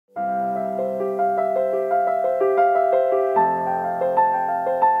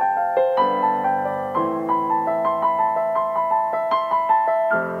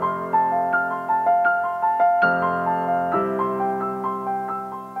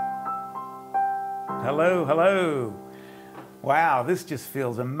Hello, hello. Wow, this just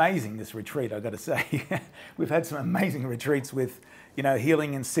feels amazing, this retreat, I've got to say. We've had some amazing retreats with, you know,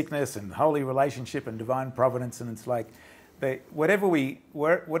 healing and sickness and holy relationship and divine providence, and it's like, whatever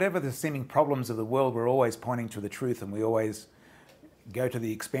the seeming problems of the world, we're always pointing to the truth and we always go to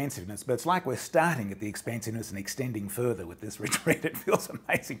the expansiveness, but it's like we're starting at the expansiveness and extending further with this retreat. It feels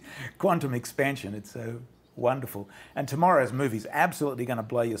amazing. Quantum expansion, it's so wonderful. And tomorrow's movie's absolutely going to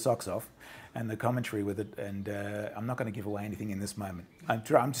blow your socks off, and the commentary with it, and I'm not going to give away anything in this moment. I'm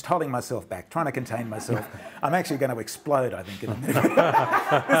just holding myself back, trying to contain myself. I'm actually going to explode, I think, in the movie.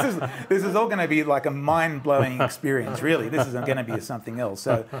 This is all going to be like a mind-blowing experience, really. This is going to be something else.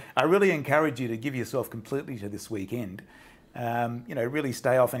 So I really encourage you to give yourself completely to this weekend. You know, really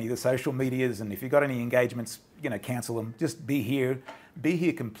stay off any of the social medias, and if you've got any engagements, you know, cancel them. Just be here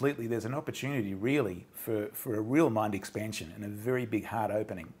completely. There's an opportunity, really, for a real mind expansion and a very big heart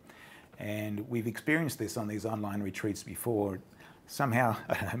opening. And we've experienced this on these online retreats before. Somehow,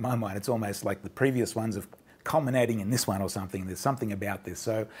 in my mind, it's almost like the previous ones of culminating in this one or something. There's something about this.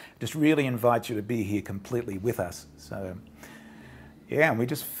 So just really invite you to be here completely with us. So, yeah, and we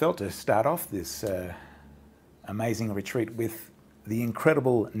just felt to start off this amazing retreat with the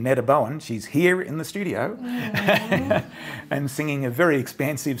incredible Netta Bowen. She's here in the studio and singing a very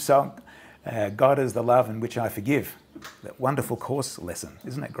expansive song, God is the love in which I forgive. That wonderful course lesson.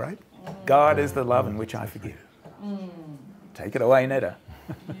 Isn't it great? God is the love in which I forgive. Take it away, Netta.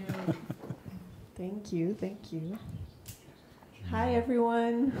 Thank you, thank you. Hi,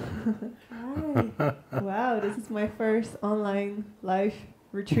 everyone. Hi. Wow, this is my first online live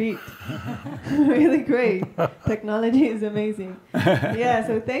retreat. Really great. Technology is amazing. Yeah,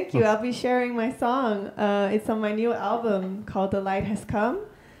 so thank you. I'll be sharing my song. It's on my new album called The Light Has Come.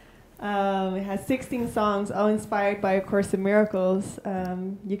 It has 16 songs, all inspired by A Course in Miracles.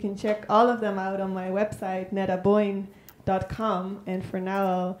 You can check all of them out on my website, nettabowen.com. And for now,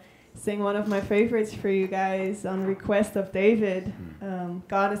 I'll sing one of my favorites for you guys on request of David.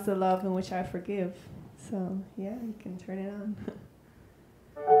 God is the love in which I forgive. So, yeah, you can turn it on.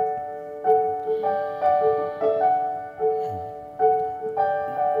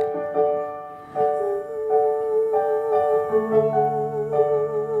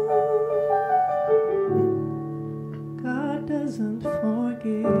 God doesn't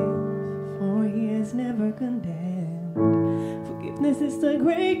forgive, for he is never condemned. Forgiveness is the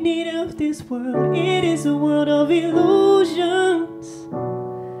great need of this world. It is a world of illusions.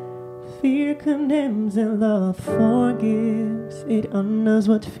 Fear condemns and love forgives. It unknows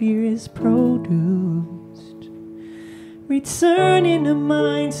what fear is produced. Returning the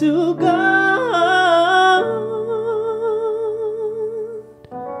mind to God.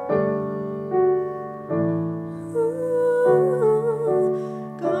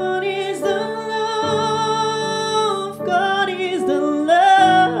 God is the love. God is the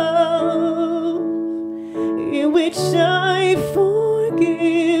love in which I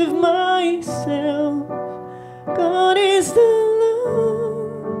forgive myself. God is the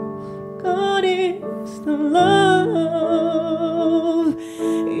love. God is the love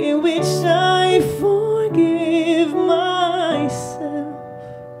in which I forgive myself.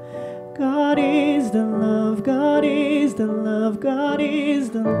 God is the love. God is the love. God is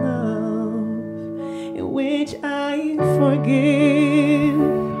the love in which I forgive.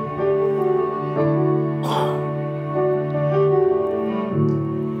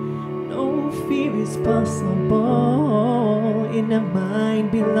 Is possible in the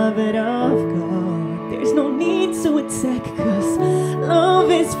mind, beloved of God. There's no need to attack, cause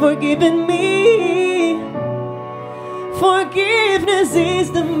love is forgiving me. Forgiveness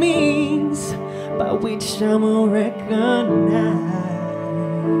is the means by which I will recognize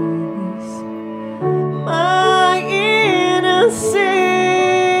my innocence.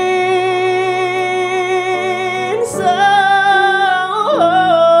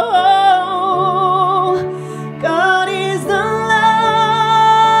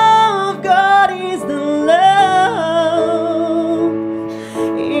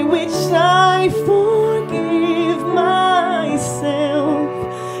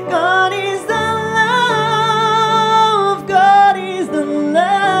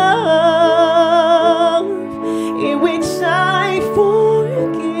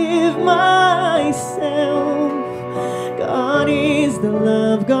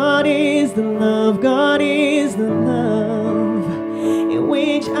 God is the love, God is the love in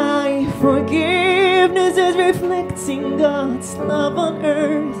which I forgiveness is reflecting God's love on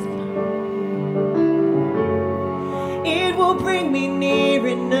earth. It will bring me near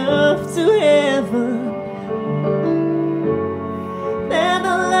enough to heaven, that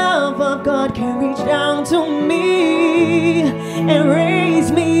the love of of God can reach down to me and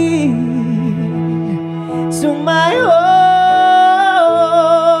raise me to my home.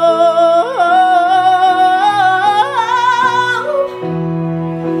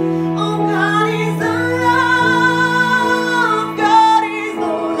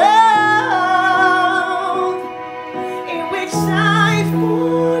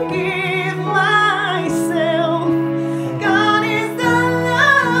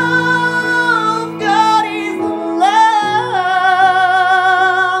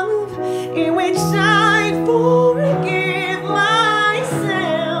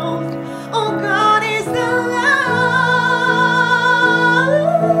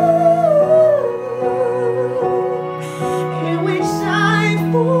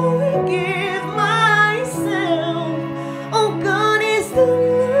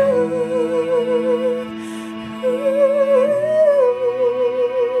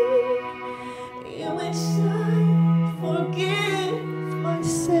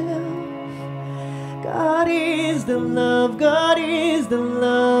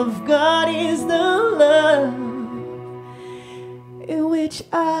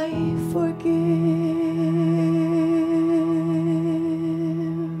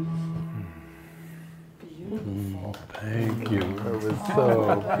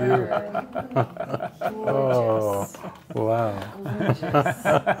 Oh, wow.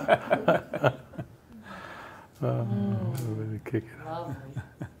 I'm going to kick it off.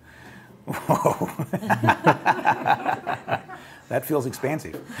 Whoa. That feels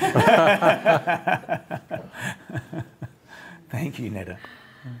expansive. Thank you, Netta.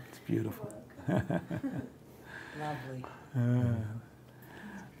 It's beautiful. Lovely.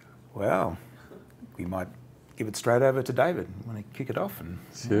 Well, we might give it straight over to David. You want to kick it off? And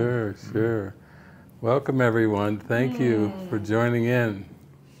Sure, sure. Welcome, everyone. Thank you for joining in.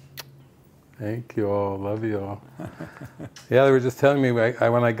 Thank you all. Love you all. Yeah, they were just telling me,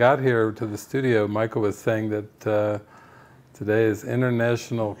 when I got here to the studio, Michael was saying that today is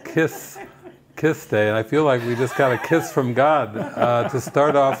International Kiss Day, and I feel like we just got a kiss from God to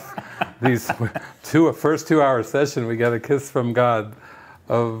start off these first 2-hour session. We got a kiss from God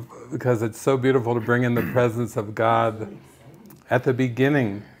because it's so beautiful to bring in the presence of God at the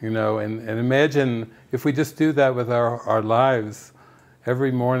beginning, you know, and imagine if we just do that with our lives,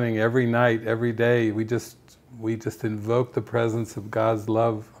 every morning, every night, every day, we just invoke the presence of God's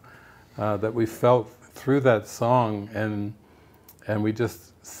love that we felt through that song, and we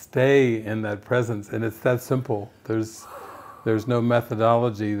just stay in that presence, and it's that simple. There's no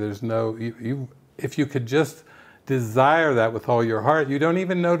methodology. There's no if you could just desire that with all your heart, you don't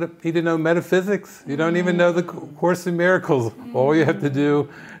even need to know metaphysics. You don't even know the Course in Miracles. All you have to do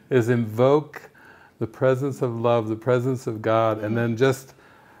is invoke the presence of love, the presence of God, and then just,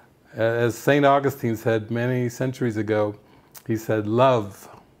 as St. Augustine said many centuries ago, he said, love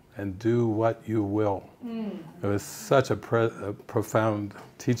and do what you will. It was such a profound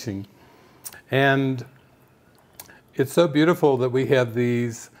teaching. And it's so beautiful that we have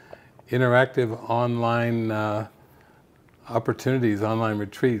these interactive online opportunities, online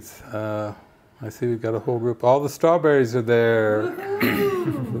retreats. I see we've got a whole group. All the strawberries are there.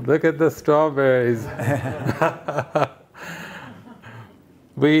 Look at the strawberries.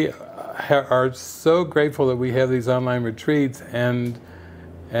 We are so grateful that we have these online retreats, and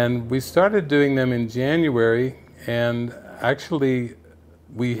we started doing them in January, and actually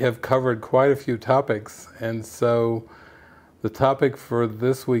we have covered quite a few topics. And so the topic for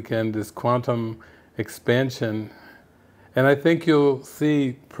this weekend is quantum expansion. And I think you'll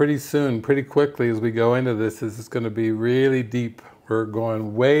see pretty soon, pretty quickly as we go into this, is it's going to be really deep. We're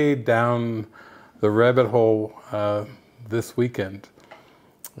going way down the rabbit hole this weekend.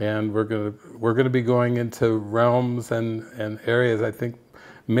 And we're going to be going into realms and areas. I think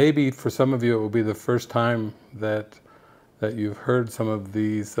maybe for some of you it will be the first time that you've heard some of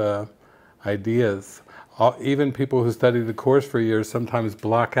these ideas. Even people who study the Course for years sometimes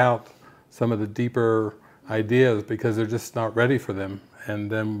block out some of the deeper ideas because they're just not ready for them. And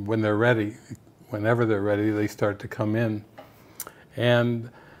then when they're ready, whenever they're ready, they start to come in.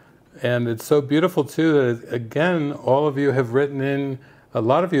 And it's so beautiful too that, again, all of you have written in, a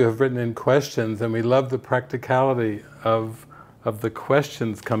lot of you have written in questions, and we love the practicality of the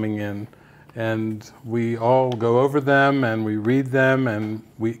questions coming in. And we all go over them and we read them, and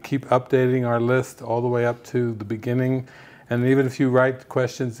we keep updating our list all the way up to the beginning. And even if you write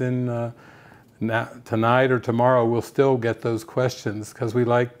questions in tonight or tomorrow, we'll still get those questions, because we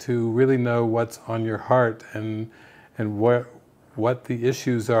like to really know what's on your heart and what the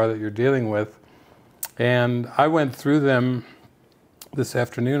issues are that you're dealing with. And I went through them this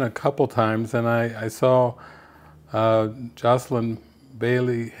afternoon a couple times, and I saw Jocelyn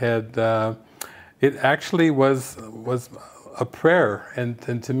Bailey had, it actually was a prayer,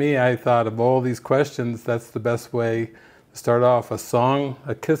 and to me I thought of all these questions, that's the best way to start off. A song,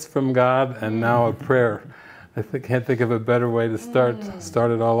 a kiss from God, and now a prayer. Can't think of a better way to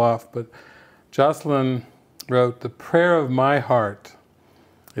start it all off. But Jocelyn wrote, "The prayer of my heart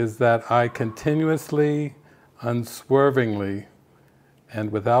is that I continuously, unswervingly,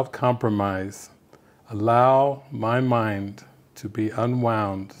 and without compromise, allow my mind to be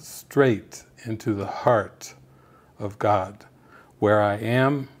unwound straight into the heart of God, where I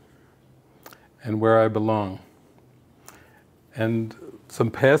am and where I belong." And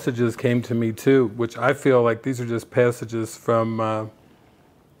some passages came to me too, which I feel like these are just passages from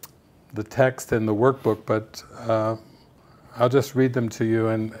the text and the workbook, but I'll just read them to you,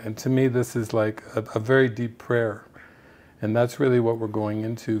 and to me this is like a very deep prayer, and that's really what we're going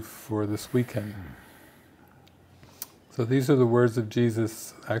into for this weekend. So these are the words of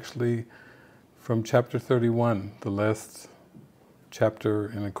Jesus, actually from chapter 31, the last chapter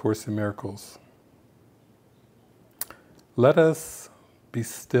in A Course in Miracles. "Let us be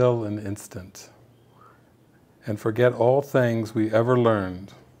still an instant, and forget all things we ever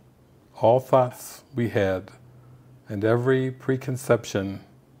learned, all thoughts we had, and every preconception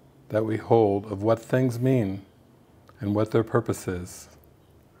that we hold of what things mean and what their purpose is.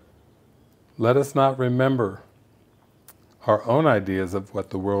 Let us not remember our own ideas of what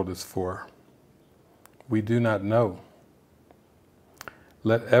the world is for. We do not know.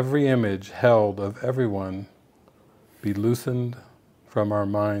 Let every image held of everyone be loosened from our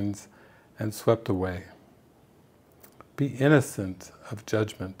minds and swept away. Be innocent of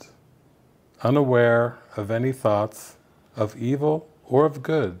judgment, unaware of any thoughts of evil or of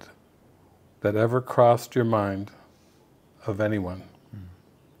good that ever crossed your mind of anyone.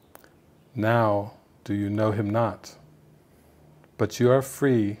 Now do you know him not, but you are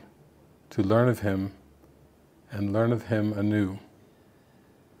free to learn of him and learn of him anew.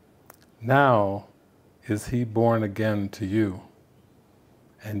 Now is he born again to you,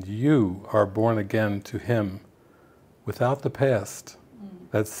 and you are born again to him without the past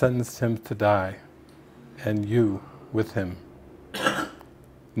that sentenced him to die, and you with him.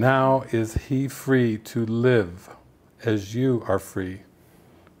 Now is he free to live as you are free,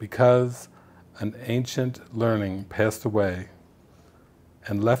 because an ancient learning passed away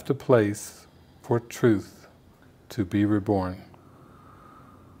and left a place for truth to be reborn."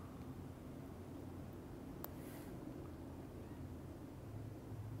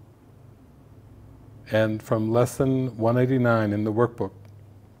 And from lesson 189 in the workbook,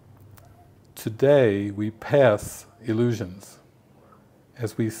 "Today we pass illusions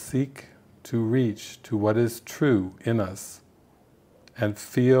as we seek to reach to what is true in us and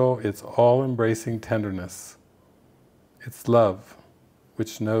feel its all-embracing tenderness, its love,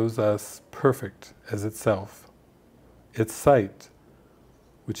 which knows us perfect as itself, its sight,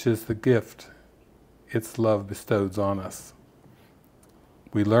 which is the gift its love bestows on us.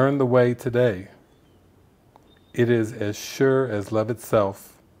 We learn the way today. It is as sure as love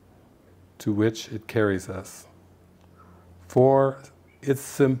itself, to which it carries us. For its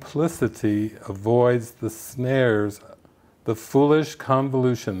simplicity avoids the snares, the foolish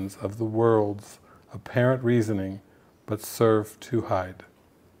convolutions of the world's apparent reasoning, but serve to hide.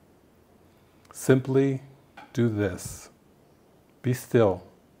 Simply do this: be still,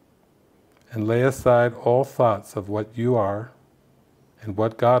 and lay aside all thoughts of what you are and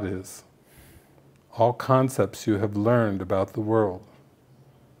what God is, all concepts you have learned about the world,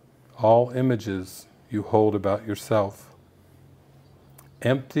 all images you hold about yourself.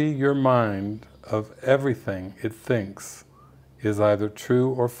 Empty your mind of everything it thinks is either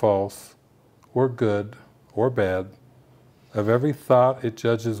true or false, or good or bad, of every thought it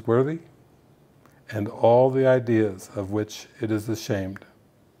judges worthy, and all the ideas of which it is ashamed.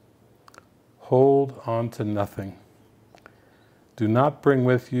 Hold on to nothing. Do not bring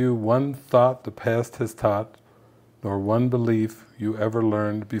with you one thought the past has taught, nor one belief you ever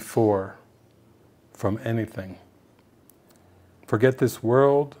learned before from anything. Forget this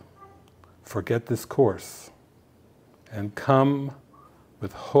world, forget this course, and come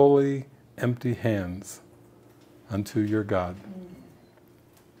with holy, empty hands unto your God."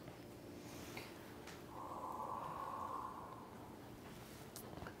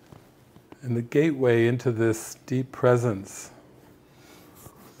 And the gateway into this deep presence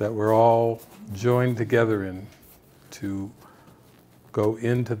that we're all joined together in, to go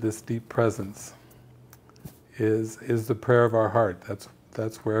into this deep presence, is the prayer of our heart.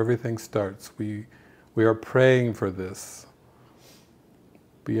 That's where everything starts. We are praying for this.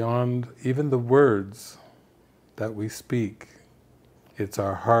 beyond even the words that we speak. It's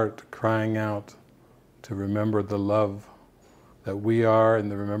our heart crying out to remember the love that we are and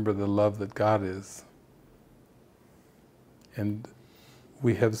to remember the love that God is. And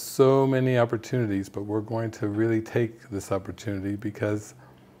we have so many opportunities, but we're going to really take this opportunity, because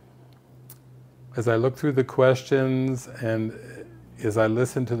as I look through the questions and as I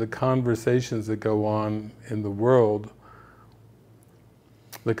listen to the conversations that go on in the world,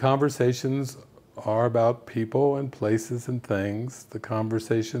 the conversations are about people and places and things. The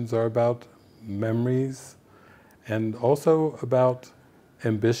conversations are about memories and also about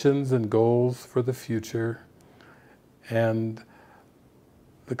ambitions and goals for the future. And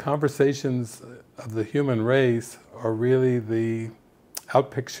the conversations of the human race are really the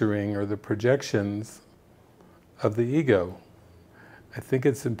outpicturing or the projections of the ego. I think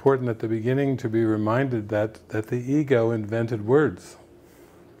it's important at the beginning to be reminded that the ego invented words.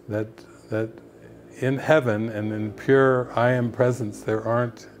 That in heaven and in pure I am presence there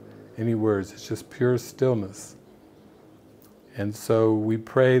aren't any words, it's just pure stillness. And so we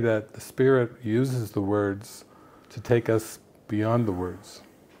pray that the Spirit uses the words to take us beyond the words.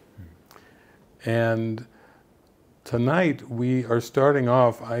 And tonight we are starting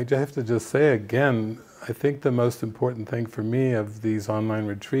off, I have to just say again, I think the most important thing for me of these online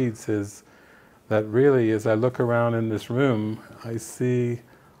retreats is that really as I look around in this room, I see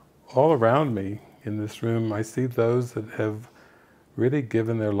all around me in this room, I see those that have really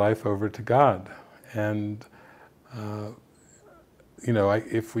given their life over to God. And you know,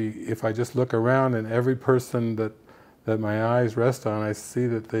 if I just look around and every person that my eyes rest on, I see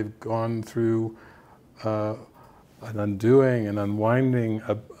that they've gone through an undoing and unwinding,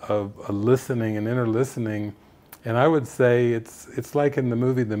 a listening, an inner listening. And I would say it's like in the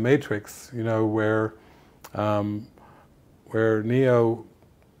movie The Matrix, you know, where Neo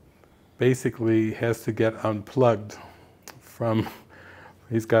basically has to get unplugged from,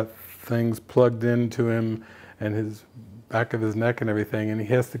 he's got things plugged into him and his back of his neck and everything, and he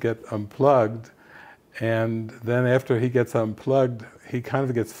has to get unplugged, and then after he gets unplugged, he kind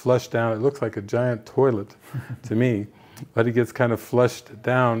of gets flushed down. It looks like a giant toilet to me, but he gets kind of flushed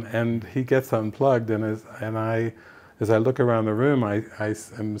down and he gets unplugged, and as I look around the room, I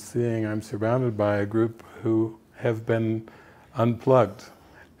am seeing I'm surrounded by a group who have been unplugged.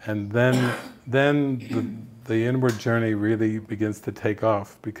 And then the inward journey really begins to take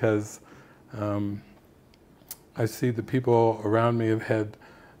off, because I see the people around me have had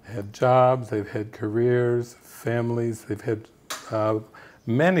jobs, they've had careers, families, they've had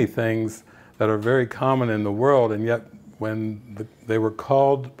many things that are very common in the world, and yet when they were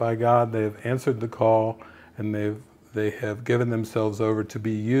called by God, they have answered the call, and they have given themselves over to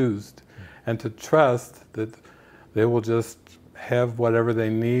be used, and to trust that they will just have whatever they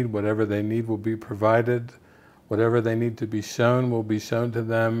need will be provided, whatever they need to be shown will be shown to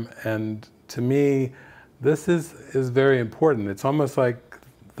them. And to me, this is very important. It's almost like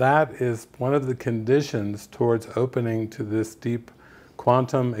that is one of the conditions towards opening to this deep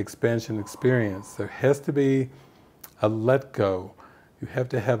quantum expansion experience. There has to be a let go. You have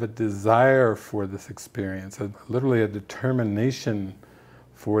to have a desire for this experience, literally a determination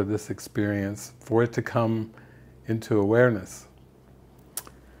for this experience, for it to come into awareness.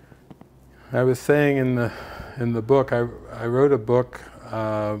 I was saying in the book, I wrote a book,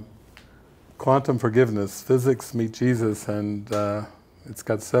 Quantum Forgiveness, Physics Meet Jesus, and it's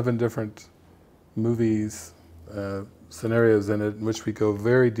got 7 different movies, scenarios in it in which we go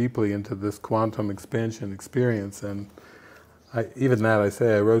very deeply into this quantum expansion experience. And even that, I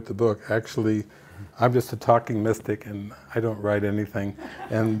say I wrote the book. Actually, I'm just a talking mystic and I don't write anything.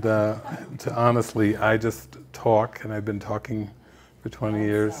 And honestly, I just talk, and I've been talking for 20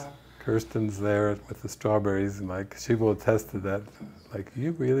 years. Kirsten's there with the strawberries, and like she will attest to that. Like,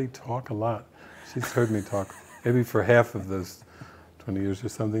 you really talk a lot. She's heard me talk maybe for half of those 20 years or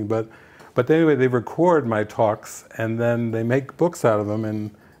something. But anyway, they record my talks and then they make books out of them.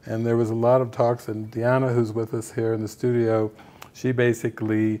 And there was a lot of talks. And Diana, who's with us here in the studio, she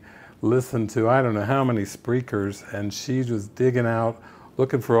basically listened to I don't know how many speakers, and she was digging out,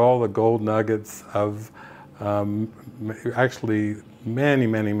 looking for all the gold nuggets of actually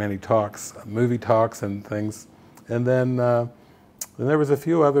many talks, movie talks and things. And then there was a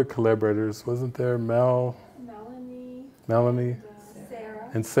few other collaborators, wasn't there? Melanie,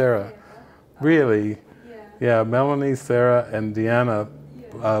 and Sarah. Really? Yeah, Melanie, Sarah, and Deanna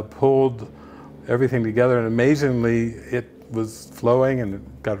pulled everything together, and amazingly it was flowing and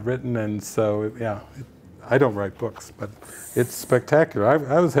it got written, and so I don't write books, but it's spectacular.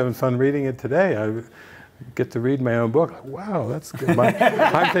 I was having fun reading it today. get to read my own book. Like, wow, that's good.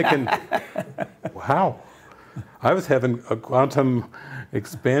 I'm thinking, wow. I was having a quantum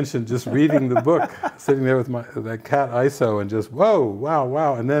expansion just reading the book, sitting there with that cat ISO and just, whoa, wow,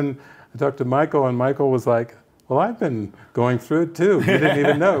 wow. And then I talked to Michael, and Michael was like, well, I've been going through it too. We didn't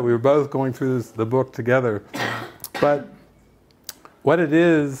even know. We were both going through the book together. But what it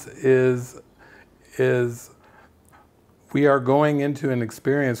is we are going into an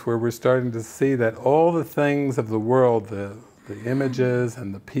experience where we're starting to see that all the things of the world, the images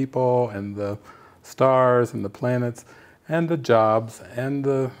and the people and the stars and the planets and the jobs and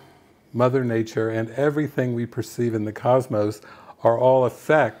the Mother Nature and everything we perceive in the cosmos are all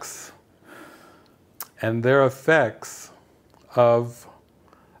effects, and they're effects of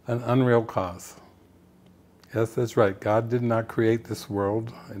an unreal cause. Yes, that's right. God did not create this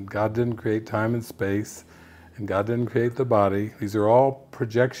world, and God didn't create time and space, and God didn't create the body. These are all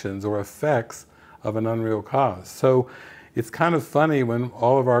projections or effects of an unreal cause. So it's kind of funny when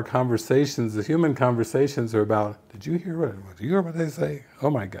all of our conversations, the human conversations, are about, did you hear what they say? Oh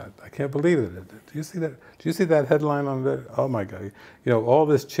my God, I can't believe it. Do you see that? Do you see that headline on that? Oh my God. You know, all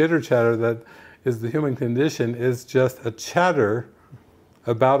this chitter chatter that is the human condition is just a chatter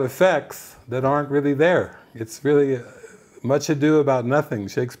about effects that aren't really there. It's really much ado about nothing,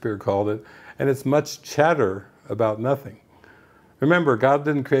 Shakespeare called it, and it's much chatter about nothing. Remember, God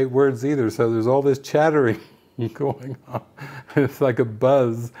didn't create words either, so there's all this chattering going on. It's like a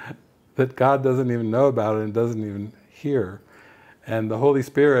buzz that God doesn't even know about and doesn't even hear. And the Holy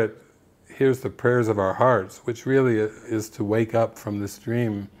Spirit hears the prayers of our hearts, which really is to wake up from this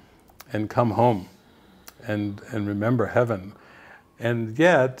dream and come home and remember heaven. And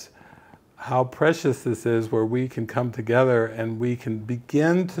yet, how precious this is, where we can come together and we can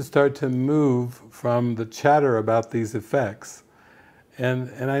begin to start to move from the chatter about these effects.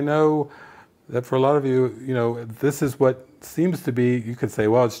 And I know that for a lot of you, you know, this is what seems to be, you could say,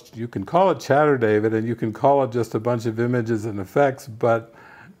 well, you can call it chatter, David, and you can call it just a bunch of images and effects, but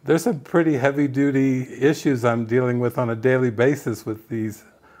there's some pretty heavy-duty issues I'm dealing with on a daily basis with these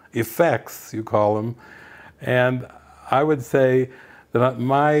effects, you call them. And I would say that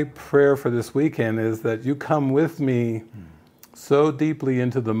my prayer for this weekend is that you come with me so deeply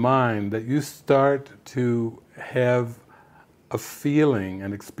into the mind that you start to have a feeling,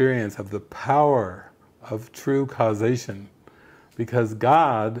 an experience of the power of true causation. Because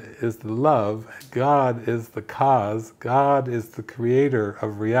God is the love, God is the cause, God is the creator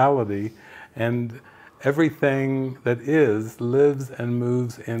of reality, and everything that is lives and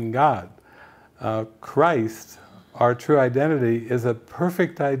moves in God. Christ, our true identity, is a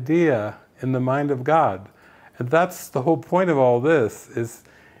perfect idea in the mind of God. And that's the whole point of all this, is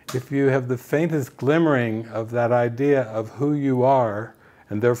if you have the faintest glimmering of that idea of who you are,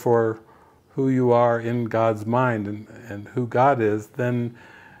 and therefore who you are in God's mind and who God is, then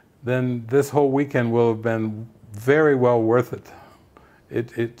this whole weekend will have been very well worth it.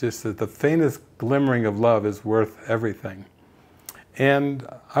 It just, the faintest glimmering of love is worth everything. And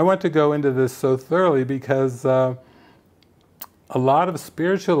I want to go into this so thoroughly because a lot of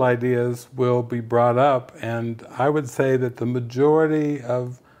spiritual ideas will be brought up, and I would say that the majority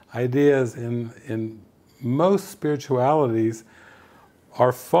of ideas in most spiritualities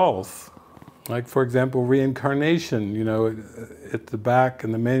are false. Like, for example, reincarnation. You know, at the back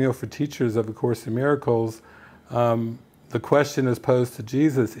in the Manual for Teachers of A Course in Miracles, the question is posed to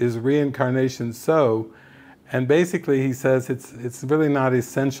Jesus, is reincarnation so? And basically he says it's really not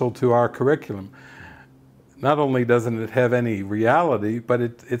essential to our curriculum. Not only doesn't it have any reality, but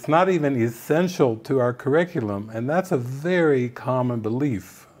it's not even essential to our curriculum, and that's a very common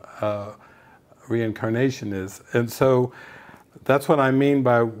belief, reincarnation is. And so that's what I mean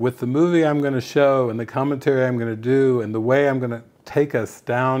by, with the movie I'm going to show and the commentary I'm going to do and the way I'm going to take us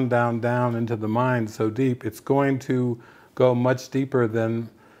down, down, down into the mind so deep, it's going to go much deeper than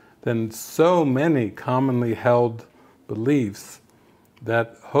so many commonly held beliefs,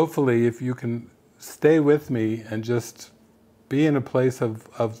 that hopefully if you can stay with me and just be in a place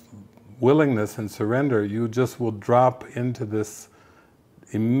of willingness and surrender, you just will drop into this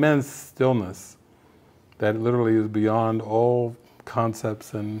immense stillness that literally is beyond all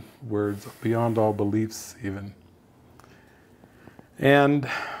concepts and words, beyond all beliefs even. And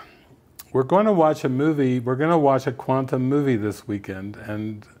we're going to watch a movie, we're going to watch a quantum movie this weekend,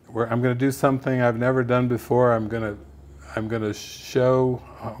 and I'm going to do something I've never done before. I'm going to show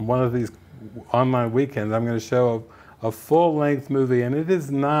one of these online weekends, I'm going to show a full-length movie, and it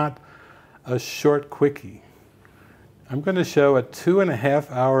is not a short quickie. I'm going to show a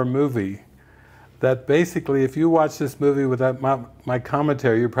 2.5-hour movie that basically if you watch this movie without my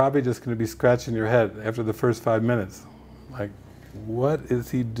commentary, you're probably just going to be scratching your head after the first 5 minutes. Like, what is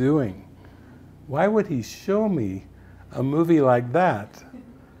he doing? Why would he show me a movie like that?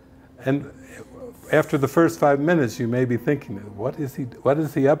 And after the first 5 minutes, you may be thinking, what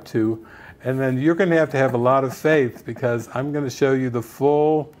is he up to? And then you're going to have a lot of faith, because I'm going to show you the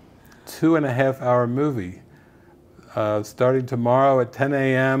full 2.5-hour movie. Starting tomorrow at 10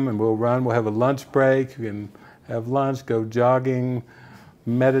 a.m. and we'll have a lunch break. You can have lunch, go jogging,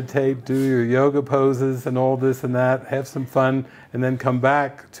 meditate, do your yoga poses and all this and that, have some fun, and then come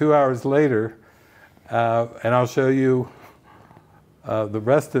back 2 hours later and I'll show you the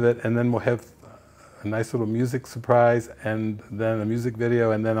rest of it, and then we'll have a nice little music surprise and then a music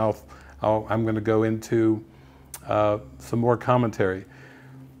video, and then I'm going to go into some more commentary.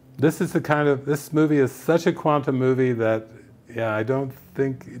 This movie is such a quantum movie that, yeah, I don't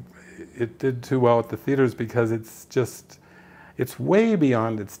think it did too well at the theaters, because it's way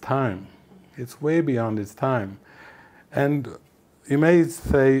beyond its time. It's way beyond its time. And you may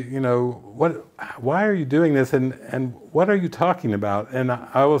say, you know, why are you doing this, and what are you talking about? And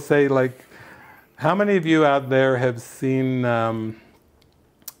I will say, like, how many of you out there have seen the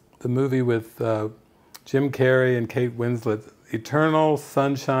movie with Jim Carrey and Kate Winslet, Eternal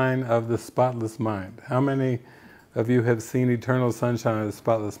Sunshine of the Spotless Mind? How many of you have seen Eternal Sunshine of the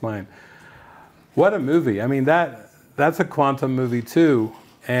Spotless Mind? What a movie. I mean, that's a quantum movie too.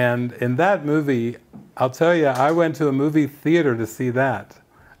 And in that movie, I'll tell you, I went to a movie theater to see that.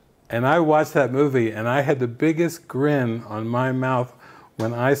 And I watched that movie, and I had the biggest grin on my mouth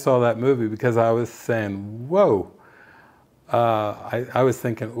when I saw that movie, because I was saying, whoa. I was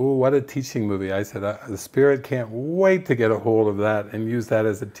thinking, ooh, what a teaching movie. I said, the Spirit can't wait to get a hold of that and use that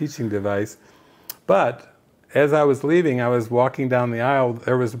as a teaching device. But as I was leaving, I was walking down the aisle.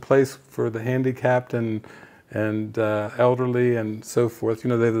 There was a place for the handicapped and elderly and so forth. You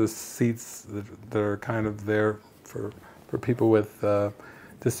know, they have those seats that are kind of there for people with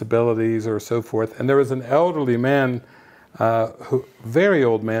disabilities or so forth. And there was an elderly man, very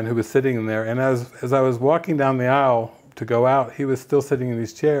old man, who was sitting in there. And as I was walking down the aisle to go out, he was still sitting in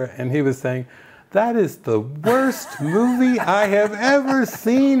his chair, and he was saying, "That is the worst movie I have ever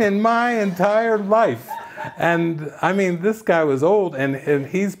seen in my entire life." And I mean, this guy was old, and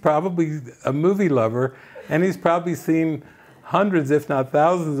he's probably a movie lover, and he's probably seen hundreds, if not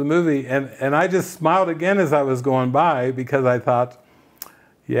thousands, of movies. And I just smiled again as I was going by, because I thought,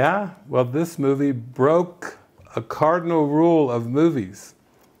 yeah, well, this movie broke a cardinal rule of movies.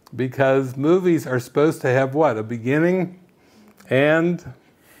 Because movies are supposed to have what? A beginning and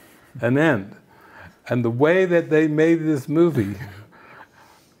an end. And the way that they made this movie,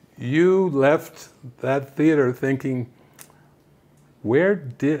 you left that theater thinking, where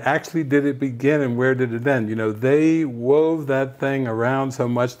did it begin and where did it end? You know, they wove that thing around so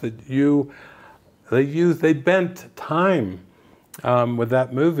much that they bent time with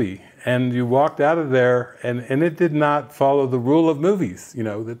that movie. And you walked out of there, and it did not follow the rule of movies, you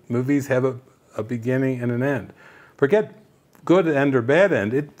know, that movies have a beginning and an end. Forget good end or bad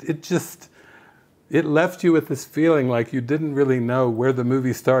end, it left you with this feeling like you didn't really know where the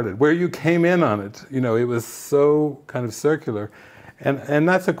movie started, where you came in on it. You know, it was so kind of circular. And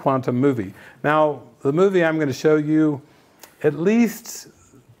that's a quantum movie. Now, the movie I'm going to show you, at least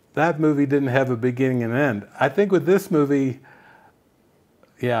that movie didn't have a beginning and end. I think with this movie,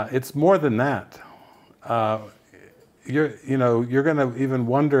 yeah, it's more than that. You're going to even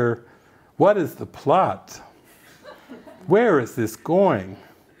wonder, what is the plot? Where is this going?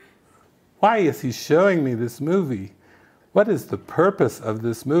 Why is he showing me this movie? What is the purpose of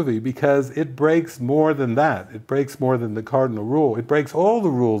this movie? Because it breaks more than that. It breaks more than the cardinal rule. It breaks all the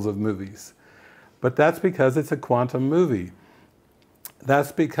rules of movies. But that's because it's a quantum movie.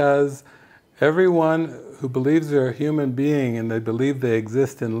 That's because everyone who believes they're a human being and they believe they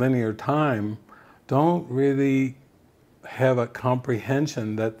exist in linear time don't really have a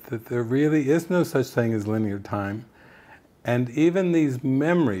comprehension that there really is no such thing as linear time. And even these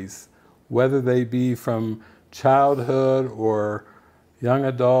memories, whether they be from childhood or young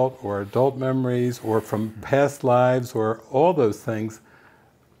adult or adult memories or from past lives or all those things,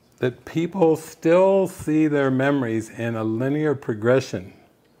 that people still see their memories in a linear progression.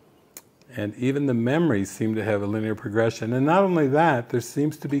 And even the memories seem to have a linear progression. And not only that, there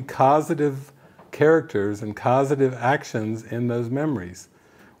seems to be causative characters and causative actions in those memories,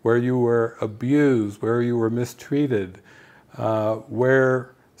 where you were abused, where you were mistreated,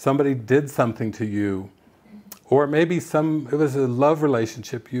 where somebody did something to you, or maybe it was a love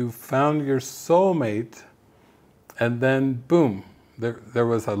relationship. You found your soulmate, and then boom, there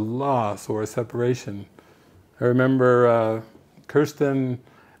was a loss or a separation. I remember Kirsten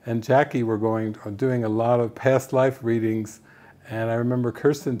and Jackie were doing a lot of past life readings, and I remember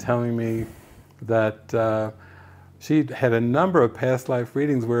Kirsten telling me that she had a number of past life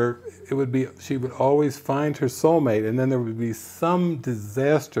readings where she would always find her soulmate, and then there would be some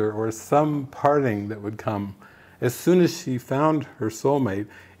disaster or some parting that would come as soon as she found her soulmate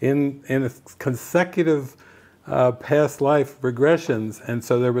in a consecutive past life regressions. And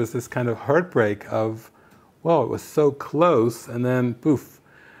so there was this kind of heartbreak of, well, it was so close, and then poof.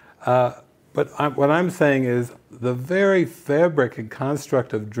 What I'm saying is the very fabric and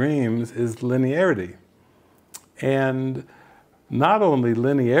construct of dreams is linearity. And not only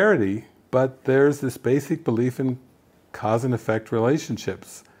linearity, but there's this basic belief in cause and effect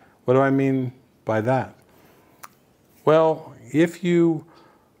relationships. What do I mean by that? Well, if you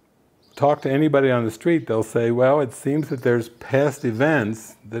talk to anybody on the street, they'll say, well, it seems that there's past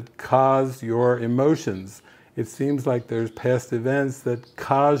events that cause your emotions. It seems like there's past events that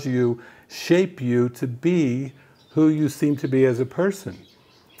cause you, shape you to be who you seem to be as a person.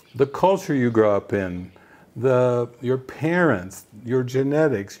 The culture you grow up in, your parents, your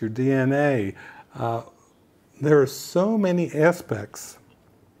genetics, your DNA. There are so many aspects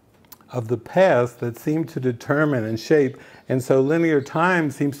of the past that seem to determine and shape, and so linear time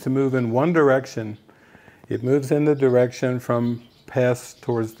seems to move in one direction. It moves in the direction from past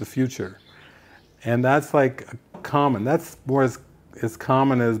towards the future. And that's like common. That's more as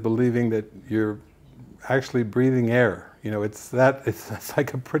common as believing that you're actually breathing air. You know, it's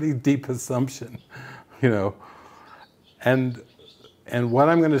like a pretty deep assumption, you know. And what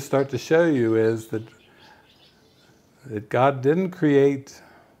I'm going to start to show you is that God didn't create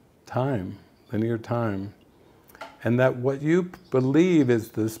time, linear time, and that what you believe is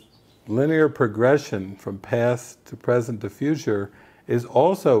this linear progression from past to present to future is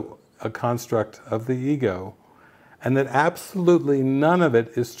also a construct of the ego, and that absolutely none of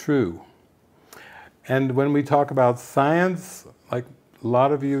it is true. And when we talk about science, like a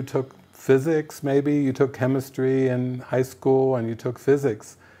lot of you took physics, maybe you took chemistry in high school and you took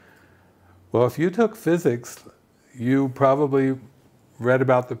physics. Well, if you took physics, you probably read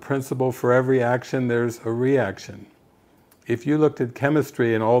about the principle for every action there's a reaction. If you looked at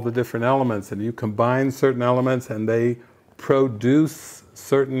chemistry and all the different elements and you combine certain elements and they produce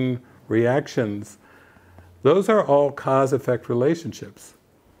certain reactions, those are all cause-effect relationships.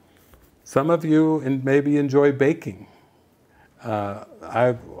 Some of you maybe enjoy baking.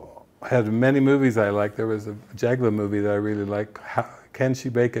 I've had many movies I like. There was a Jagla movie that I really like. Can She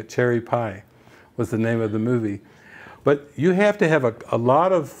Bake a Cherry Pie was the name of the movie. But you have to have a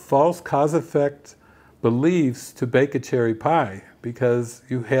lot of false cause-effect beliefs to bake a cherry pie, because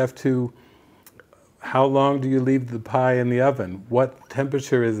you have to, how long do you leave the pie in the oven? What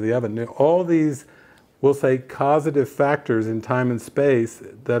temperature is the oven? All these, we'll say, causative factors in time and space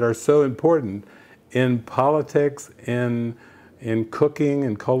that are so important in politics, in cooking,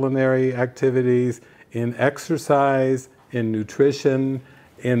 in culinary activities, in exercise, in nutrition,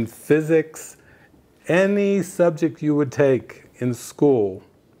 in physics. Any subject you would take in school,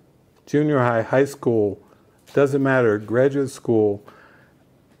 junior high, high school, doesn't matter, graduate school,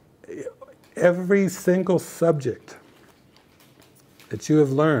 every single subject that you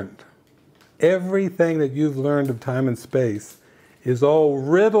have learned, everything that you've learned of time and space is all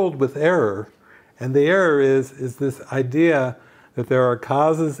riddled with error. And the error is this idea that there are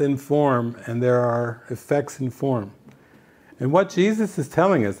causes in form and there are effects in form. And what Jesus is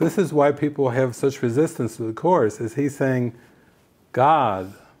telling us, this is why people have such resistance to the Course, is he's saying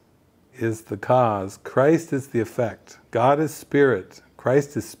God is the cause, Christ is the effect. God is spirit,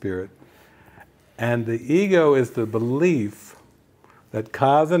 Christ is spirit. And the ego is the belief that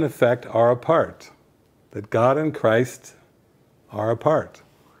cause and effect are apart, that God and Christ are apart.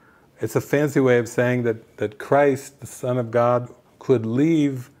 It's a fancy way of saying that Christ, the Son of God, could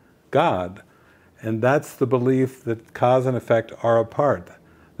leave God. And that's the belief that cause and effect are apart.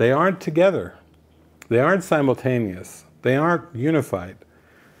 They aren't together. They aren't simultaneous. They aren't unified.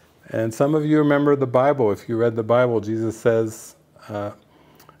 And some of you remember the Bible. If you read the Bible, Jesus says,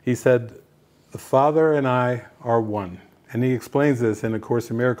 he said, the Father and I are one. And he explains this in A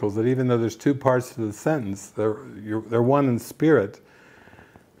Course in Miracles, that even though there's two parts to the sentence, they're one in spirit,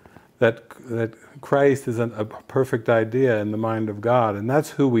 that Christ is a perfect idea in the mind of God, and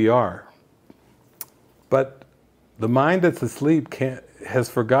that's who we are. But the mind that's asleep has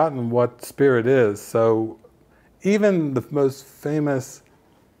forgotten what spirit is. So even the most famous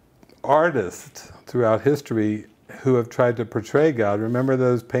artists throughout history who have tried to portray God, remember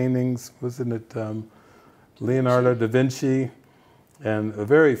those paintings, wasn't it Leonardo da Vinci, and a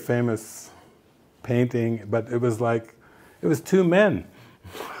very famous painting, but it was like, it was two men.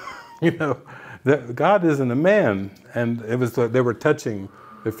 You know, God isn't a man, and it was like they were touching,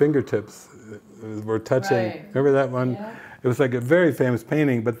 their fingertips were touching. Right. Remember that one? Yeah. It was like a very famous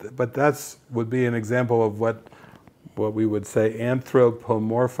painting, but that's would be an example of what we would say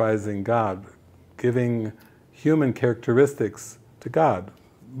anthropomorphizing God, giving human characteristics to God.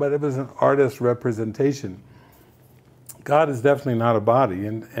 But it was an artist's representation. God is definitely not a body,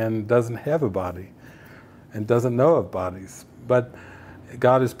 and doesn't have a body, and doesn't know of bodies. But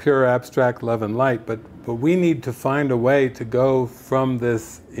God is pure abstract love and light, but we need to find a way to go from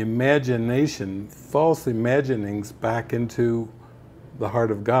this imagination, false imaginings, back into the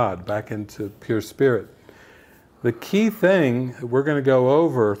heart of God, back into pure spirit. The key thing that we're going to go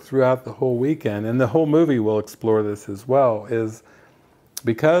over throughout the whole weekend, and the whole movie will explore this as well, is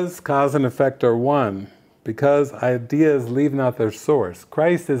because cause and effect are one, because ideas leave not their source.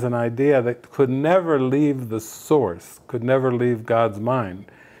 Christ is an idea that could never leave the source, could never leave God's mind.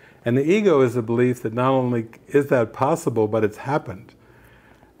 And the ego is a belief that not only is that possible, but it's happened.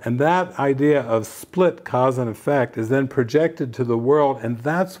 And that idea of split cause and effect is then projected to the world, and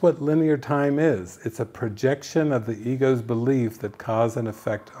that's what linear time is. It's a projection of the ego's belief that cause and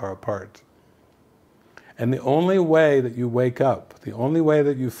effect are apart. And the only way that you wake up, the only way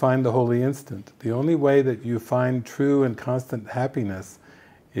that you find the holy instant, the only way that you find true and constant happiness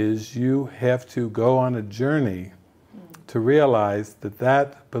is you have to go on a journey to realize that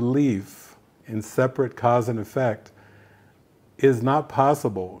that belief in separate cause and effect is not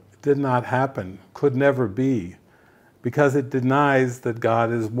possible, did not happen, could never be, because it denies that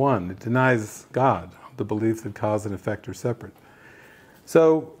God is one. It denies God, the belief that cause and effect are separate.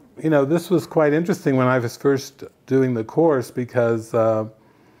 So, you know, this was quite interesting when I was first doing the course, because I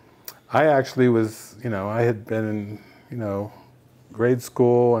actually was, you know, I had been in, you know, grade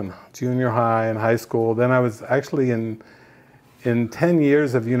school and junior high and high school. Then I was actually in 10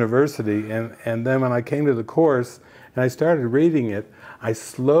 years of university, and then when I came to the course and I started reading it, I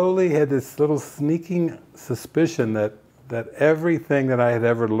slowly had this little sneaking suspicion that everything that I had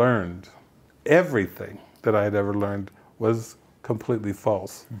ever learned, was completely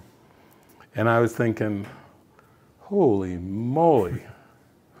false. And I was thinking, holy moly,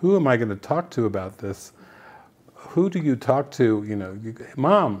 who am I going to talk to about this? Who do you talk to? You know,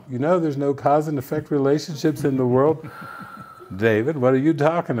 Mom, you know there's no cause and effect relationships in the world. David, what are you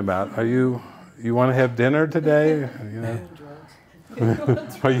talking about? You want to have dinner today? You know?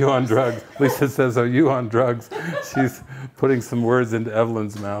 Are you on drugs? Lisa says, are you on drugs? She's putting some words into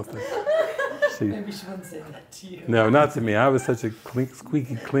Evelyn's mouth. Maybe she wouldn't say that to you. No, not to me. I was such a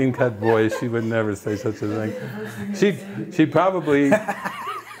squeaky, clean-cut boy. She would never say such a thing. She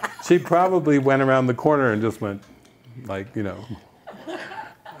probably went around the corner and just went, like, you know,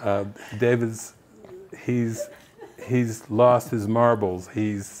 he's lost his marbles.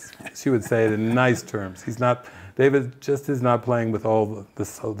 She would say it in nice terms. David just is not playing with all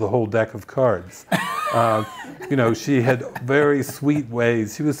the whole deck of cards. You know, she had very sweet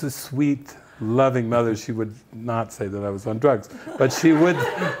ways. She was a sweet, loving mother. She would not say that I was on drugs, but she would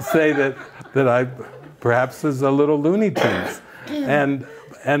say that I perhaps was a little Looney Tunes.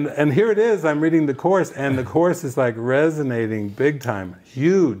 And here it is, I'm reading the Course, and the Course is like resonating big time,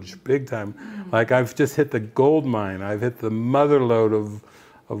 huge, big time. Like I've just hit the gold mine, I've hit the mother lode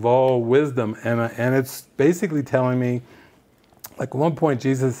of all wisdom, and it's basically telling me, like at one point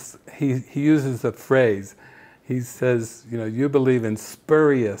Jesus, he uses a phrase, he says, you know, you believe in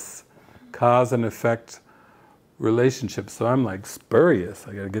spurious cause and effect relationships. So I'm like, spurious,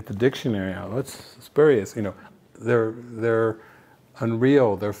 I gotta get the dictionary out. What's spurious? You know, they're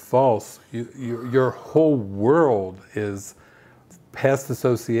unreal, they're false. Your whole world is past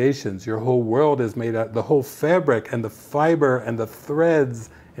associations. Your whole world is made out, the whole fabric and the fiber and the threads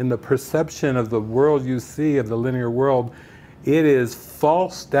in the perception of the world you see, of the linear world, it is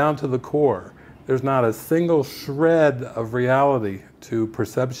false down to the core. There's not a single shred of reality to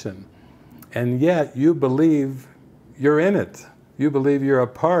perception. And yet you believe you're in it. You believe you're a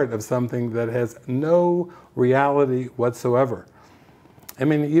part of something that has no reality whatsoever. I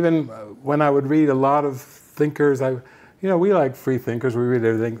mean, even when I would read a lot of thinkers, you know, we like free thinkers, we read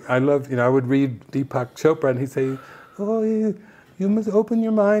everything. I love, you know, I would read Deepak Chopra and he'd say, oh, you must open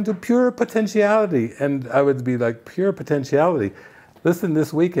your mind to pure potentiality. And I would be like, pure potentiality? Listen,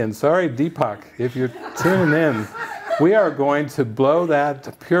 this weekend, sorry Deepak, if you're tuning in, we are going to blow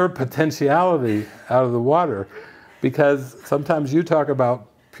that pure potentiality out of the water, because sometimes you talk about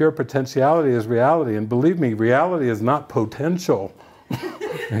pure potentiality as reality, and believe me, reality is not potential.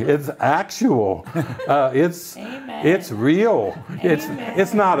 It's actual. It's Amen. It's real.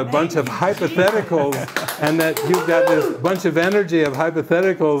 It's not a bunch of hypotheticals, and that you've got this bunch of energy of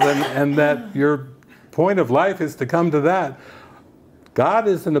hypotheticals, and that your point of life is to come to that. God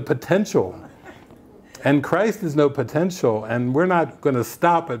isn't a potential, and Christ is no potential, and we're not going to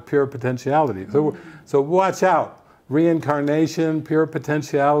stop at pure potentiality. So watch out. Reincarnation, pure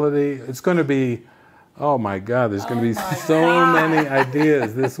potentiality, it's going to be, oh my God, there's going to be so many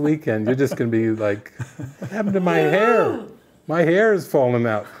ideas this weekend. You're just going to be like, what happened to my hair? My hair is falling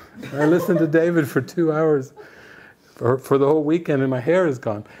out. I listened to David for 2 hours for the whole weekend and my hair is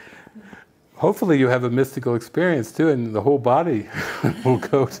gone. Hopefully you have a mystical experience too, and the whole body will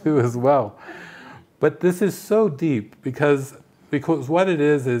go too as well. But this is so deep because what it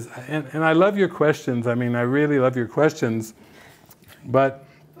is, and I love your questions. I mean, I really love your questions, but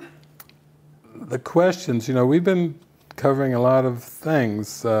the questions, you know, we've been covering a lot of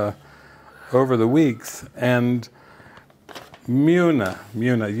things over the weeks, and Muna,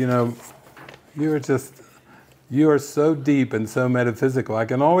 you know, you are so deep and so metaphysical. I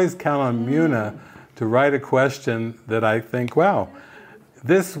can always count on Muna to write a question that I think, wow,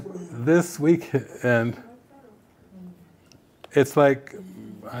 this week, and it's like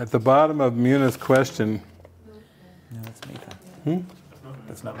at the bottom of Muna's question. No, that's Mitha.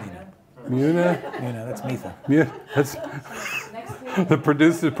 That's not Mina. Muna? Muna, that's Mitha. That's the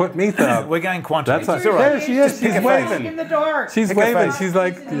producer put Mitha up. We're going quantum. That's It's all right. There she is. She's waving. In the door. She's Pick a waving. face. She's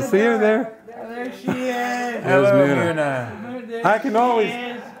like, you see her there? There she is. There's Hello, Muna. Muna. I can always.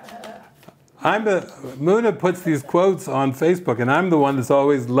 Muna puts these quotes on Facebook, and I'm the one that's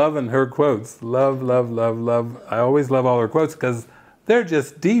always loving her quotes. Love, love, love, love. I always love all her quotes because they're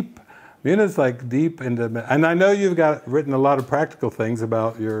just deep. Muna's like deep into, and I know you've written a lot of practical things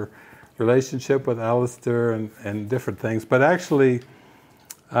about your relationship with Alistair and different things, but actually,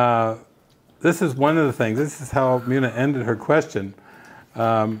 this is one of the things. This is how Muna ended her question.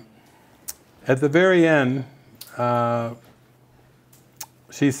 At the very end,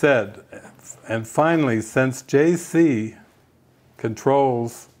 she said, and finally, since JC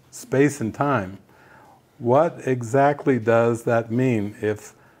controls space and time, what exactly does that mean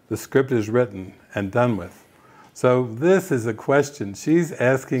if the script is written and done with? So this is a question. She's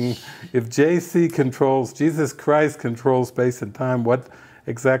asking if JC controls, Jesus Christ controls space and time, what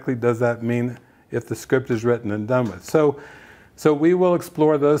exactly does that mean if the script is written and done with? So we will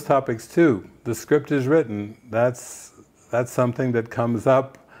explore those topics too. The script is written, that's something that comes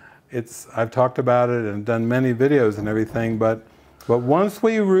up. I've talked about it and done many videos and everything, but once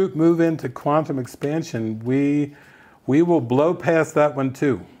we move into quantum expansion, we will blow past that one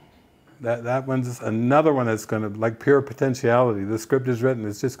too. That one's another one that's going to, like pure potentiality. The script is written.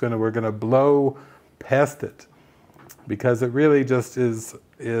 It's just we're going to blow past it, because it really just is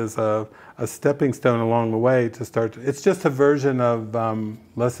a stepping stone along the way to start. It's just a version of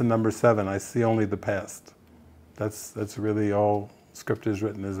lesson number 7. I see only the past. That's really all script is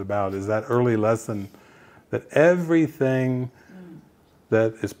written is about. Is that early lesson that everything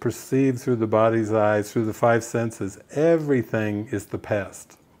that is perceived through the body's eyes, through the 5 senses, everything is the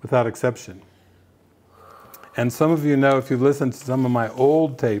past, without exception. And some of you know, if you listen to some of my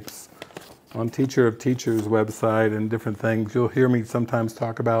old tapes on Teacher of Teachers website and different things, you'll hear me sometimes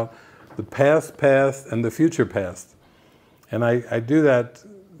talk about the past and the future past. And I do that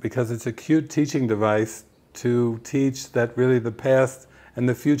because it's a cute teaching device to teach that really the past and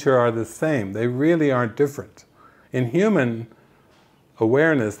the future are the same. They really aren't different. In human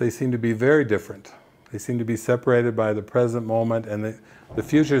awareness, they seem to be very different. They seem to be separated by the present moment, and the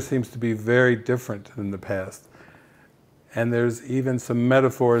future seems to be very different than the past. And there's even some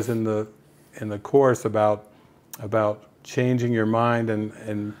metaphors in the course about changing your mind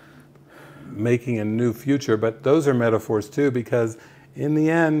and making a new future, but those are metaphors too, because in the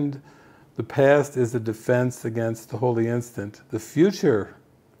end, the past is a defense against the holy instant. The future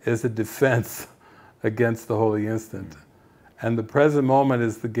is a defense against the holy instant. And the present moment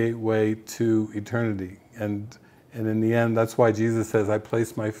is the gateway to eternity. And in the end, that's why Jesus says, I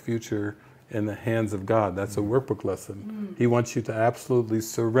place my future in the hands of God. That's a workbook lesson. He wants you to absolutely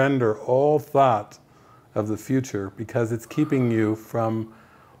surrender all thought of the future, because it's keeping you from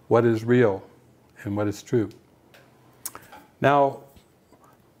what is real and what is true. Now,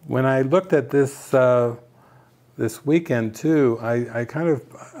 when I looked at this this weekend too, I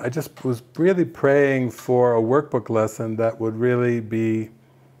just was really praying for a workbook lesson that would really be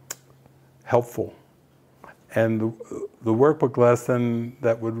helpful, and the workbook lesson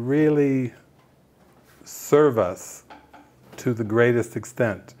that would really serve us to the greatest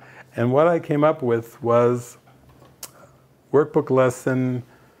extent. And what I came up with was workbook lesson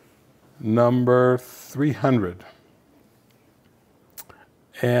number 300.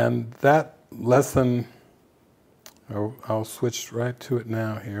 And that lesson, I'll switch right to it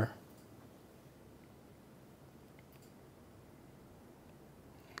now here.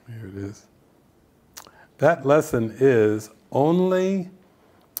 Here it is. That lesson is, only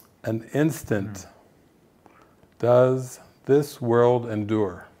an instant does this world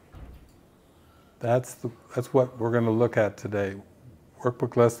endure. That's what we're going to look at today.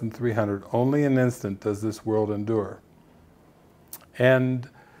 Workbook lesson 300. Only an instant does this world endure. And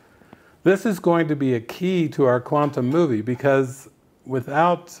this is going to be a key to our quantum movie, because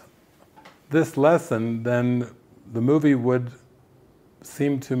without this lesson, then the movie would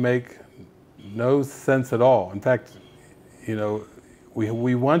seem to make no sense at all. In fact, you know,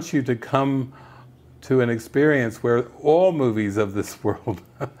 we want you to come to an experience where all movies of this world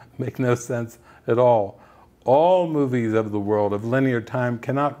make no sense at all. All movies of the world of linear time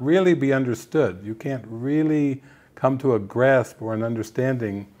cannot really be understood. You can't really come to a grasp or an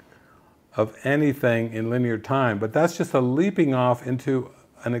understanding of anything in linear time, but that's just a leaping off into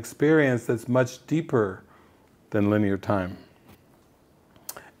an experience that's much deeper than linear time.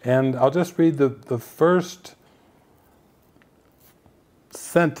 And I'll just read the first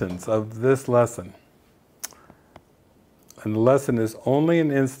sentence of this lesson. And the lesson is, only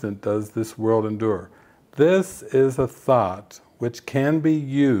an instant does this world endure. This is a thought which can be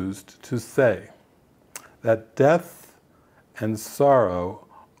used to say that death and sorrow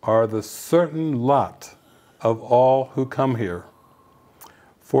are the certain lot of all who come here,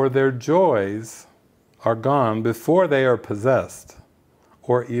 for their joys are gone before they are possessed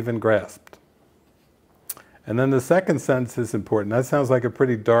or even grasped. And then the second sentence is important. That sounds like a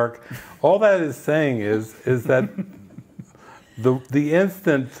pretty dark... All that is saying is that the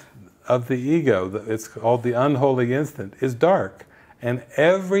instant of the ego, it's called the unholy instant, is dark. And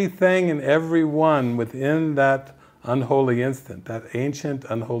everything and everyone within that unholy instant, that ancient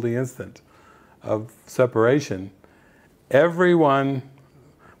unholy instant of separation, everyone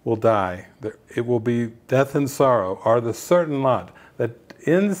will die. It will be death and sorrow are the certain lot. That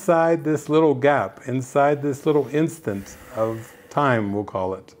inside this little gap, inside this little instant of time, we'll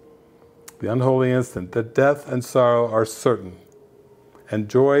call it, the unholy instant, that death and sorrow are certain. And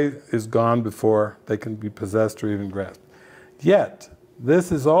joy is gone before they can be possessed or even grasped. Yet,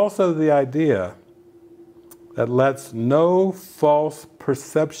 this is also the idea that lets no false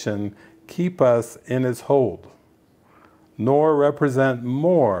perception keep us in its hold, nor represent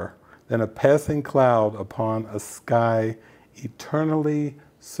more than a passing cloud upon a sky eternally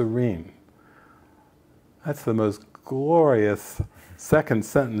serene. That's the most glorious second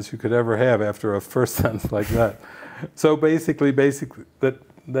sentence you could ever have after a first sentence like that. So basically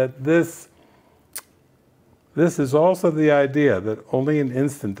that this is also the idea that only an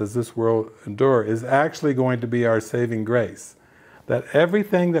instant does this world endure is actually going to be our saving grace. That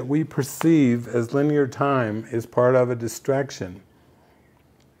everything that we perceive as linear time is part of a distraction.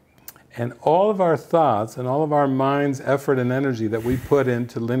 And all of our thoughts and all of our mind's effort and energy that we put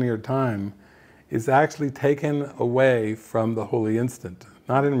into linear time is actually taken away from the holy instant.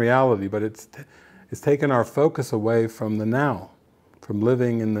 Not in reality, but it's taken our focus away from the now, from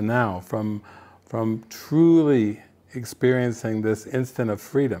living in the now, from truly experiencing this instant of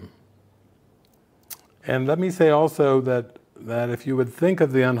freedom. And let me say also that if you would think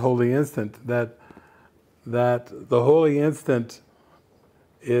of the unholy instant, that the holy instant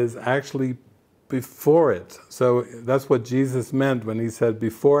is actually before it. So that's what Jesus meant when he said,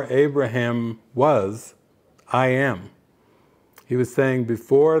 before Abraham was, I am. He was saying,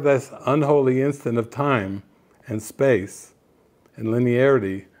 before this unholy instant of time and space and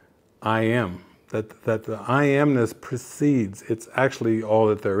linearity, I am. That the I amness precedes, it's actually all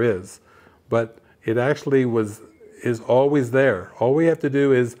that there is. But it actually is always there. All we have to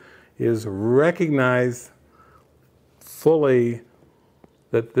do is recognize fully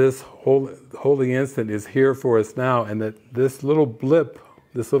that this holy instant is here for us now, and that this little blip,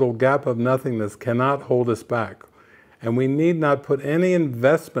 this little gap of nothingness cannot hold us back. And we need not put any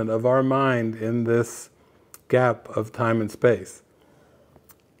investment of our mind in this gap of time and space.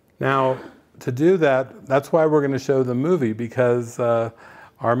 Now, to do that, that's why we're going to show the movie, because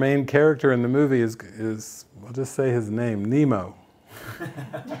our main character in the movie is we'll just say his name, Nemo.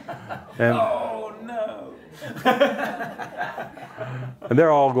 And, Oh no! and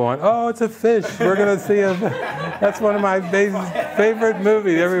they're all going, oh, it's a fish. We're going to see a... That's one of my favorite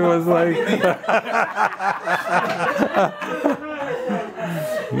movies. Everyone's like...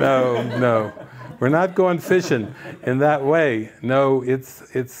 No. We're not going fishing in that way. No, it's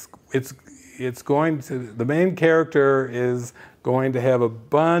going to... The main character is going to have a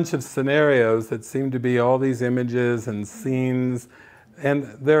bunch of scenarios that seem to be all these images and scenes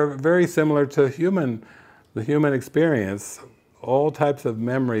And they're very similar to the human experience, all types of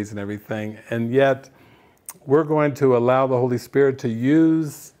memories and everything, and yet we're going to allow the Holy Spirit to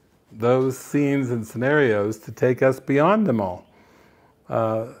use those scenes and scenarios to take us beyond them all.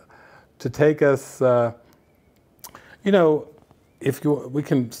 To take us, we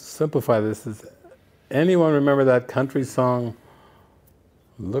can simplify this. Is anyone remember that country song,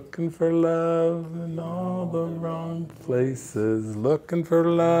 looking for love in all the wrong places, looking for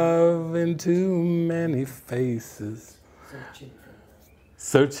love in too many faces.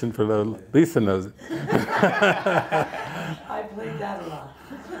 Searching for love. Lisa knows it. I played that a lot.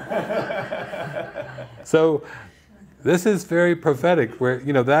 So this is very prophetic, where,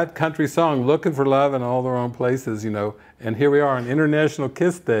 that country song, looking for love in all the wrong places, and here we are on International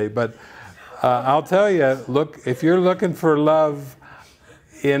Kiss Day, but I'll tell you, look, if you're looking for love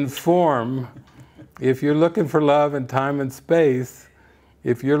in form, if you're looking for love in time and space,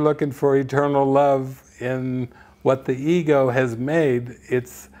 if you're looking for eternal love in what the ego has made,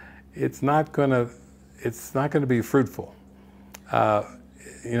 it's not going to be fruitful.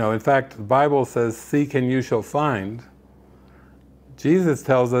 In fact, the Bible says, "Seek and you shall find." Jesus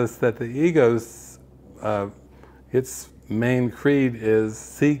tells us that the ego's its main creed is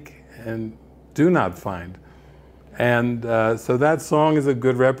seek and do not find. And so that song is a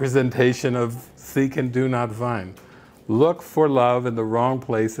good representation of seek and do not find. Look for love in the wrong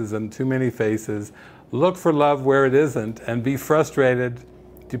places and too many faces. Look for love where it isn't and be frustrated,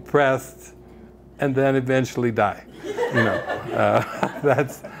 depressed, and then eventually die.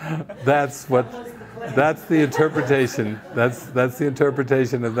 That's the interpretation. That's the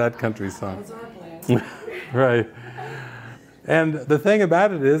interpretation of that country song. Right. And the thing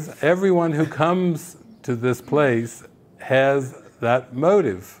about it is, everyone who comes to this place has that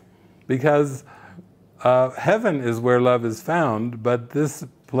motive, because heaven is where love is found, but this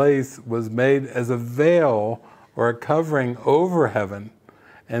place was made as a veil or a covering over heaven.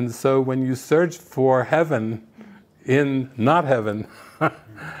 And so when you search for heaven in not heaven,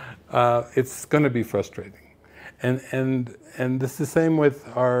 it's going to be frustrating. And this is the same with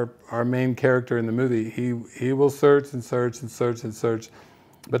our main character in the movie. He will search and search and search and search,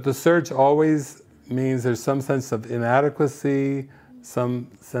 but the search always means there's some sense of inadequacy, some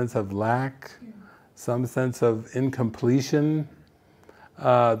sense of lack, some sense of incompletion,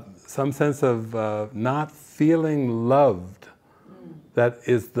 some sense of not feeling loved. That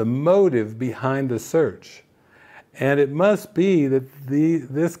is the motive behind the search. And it must be that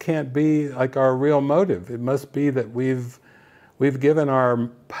this can't be like our real motive. It must be that we've given our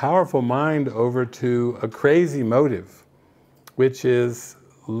powerful mind over to a crazy motive, which is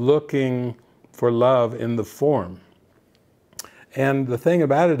looking for love in the form. And the thing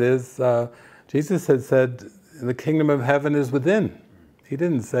about it is, Jesus had said, the kingdom of heaven is within. He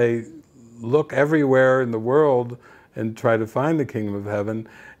didn't say, look everywhere in the world and try to find the kingdom of heaven.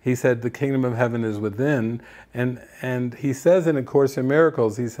 He said, the kingdom of heaven is within. And he says in A Course in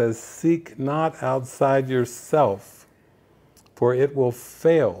Miracles, he says, seek not outside yourself, for it will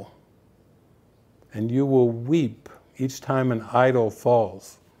fail, and you will weep each time an idol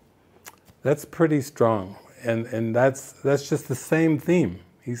falls. That's pretty strong, and that's just the same theme.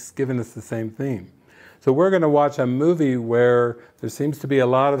 He's given us the same theme. So we're going to watch a movie where there seems to be a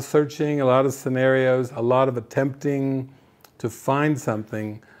lot of searching, a lot of scenarios, a lot of attempting to find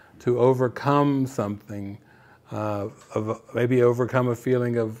something, to overcome something, maybe overcome a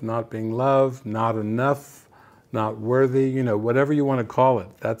feeling of not being loved, not enough, not worthy, whatever you want to call it.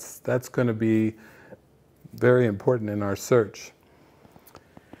 That's going to be very important in our search.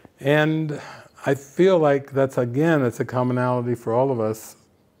 And I feel like that's a commonality for all of us.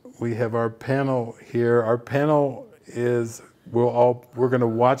 We have our panel here. Our panel is, we're going to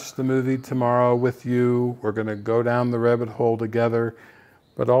watch the movie tomorrow with you. We're going to go down the rabbit hole together.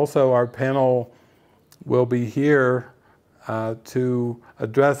 But also our panel will be here to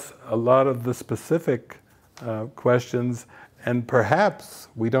address a lot of the specific questions. And perhaps,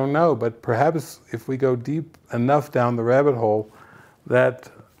 we don't know, but perhaps if we go deep enough down the rabbit hole, that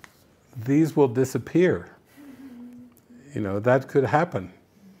these will disappear. That could happen.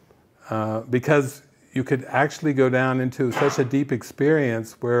 Because you could actually go down into such a deep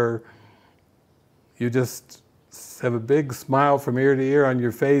experience where you just have a big smile from ear to ear on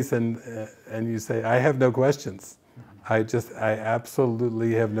your face, and you say, I have no questions. I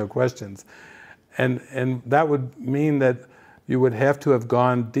absolutely have no questions. And that would mean that you would have to have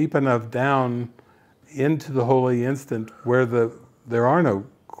gone deep enough down into the holy instant where there are no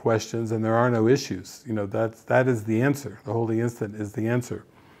questions and there are no issues. That is the answer. The holy instant is the answer.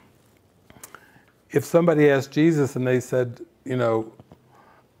 If somebody asked Jesus and they said,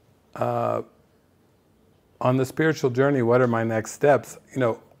 on the spiritual journey, what are my next steps?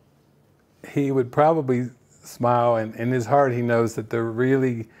 He would probably smile, and in his heart he knows that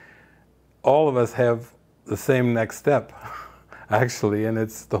all of us have the same next step, actually, and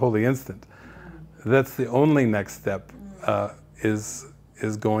it's the holy instant. That's the only next step, is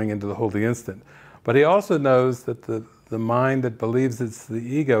going into the holy instant. But he also knows that the mind that believes it's the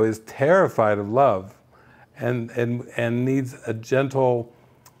ego is terrified of love, and needs a gentle,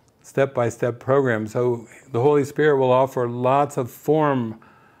 step-by-step program. So the Holy Spirit will offer lots of form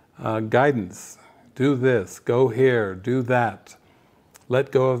guidance. Do this, go here, do that,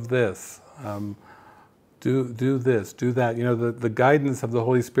 let go of this, do this, do that. The guidance of the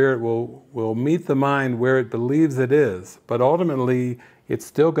Holy Spirit will meet the mind where it believes it is, but ultimately it's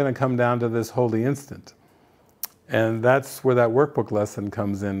still going to come down to this holy instant. And that's where that workbook lesson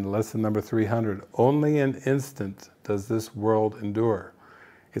comes in, lesson number 300. Only an instant does this world endure.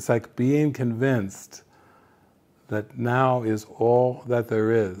 It's like being convinced that now is all that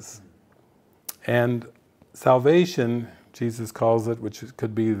there is. And salvation, Jesus calls it, which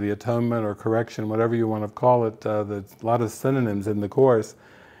could be the atonement or correction, whatever you want to call it, there's a lot of synonyms in the Course,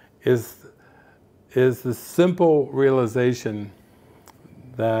 is the simple realization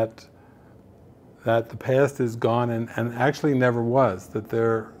that the past is gone and actually never was, that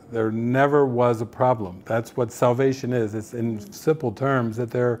there never was a problem. That's what salvation is. It's in simple terms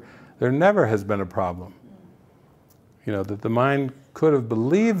that there never has been a problem. That the mind could have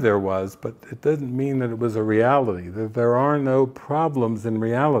believed there was, but it doesn't mean that it was a reality, that there are no problems in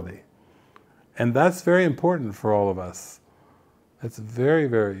reality. And that's very important for all of us. That's very,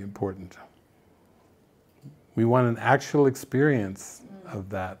 very important. We want an actual experience of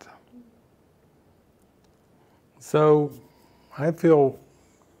that. So I feel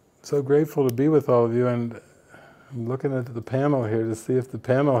so grateful to be with all of you, and I'm looking at the panel here to see if the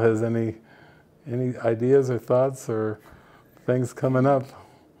panel has any ideas or thoughts or things coming up,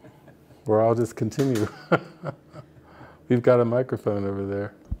 or I'll just continue. We've got a microphone over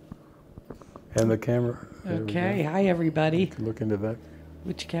there. And the camera. Okay, hi everybody. You can look into that.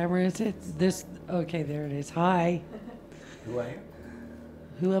 Which camera is it? This, okay, there it is. Hi. Who are you?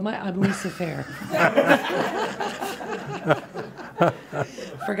 Who am I? I'm Lisa Fair.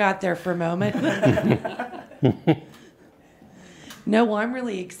 Forgot there for a moment. No, I'm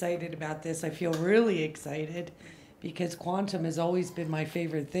really excited about this. I feel really excited because quantum has always been my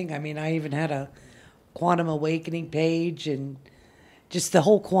favorite thing. I mean, I even had a quantum awakening page and just the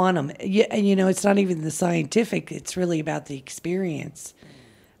whole quantum. Yeah, and it's not even the scientific. It's really about the experience.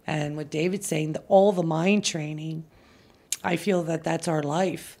 And what David's saying, all the mind training, I feel that that's our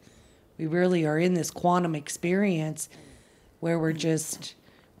life. We really are in this quantum experience where we're just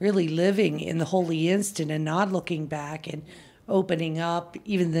really living in the holy instant and not looking back and opening up.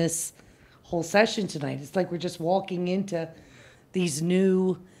 Even this whole session tonight, it's like we're just walking into these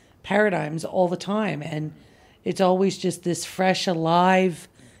new paradigms all the time. And it's always just this fresh, alive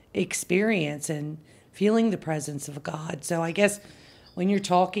experience and feeling the presence of God. So I guess when you're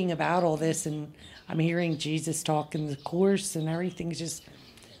talking about all this, and I'm hearing Jesus talk in the Course, and everything's just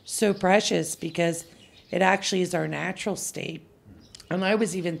so precious because it actually is our natural state. And I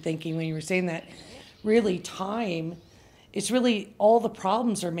was even thinking when you were saying that, really time, it's really all the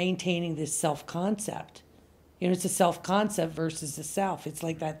problems are maintaining this self-concept. It's a self-concept versus a self. It's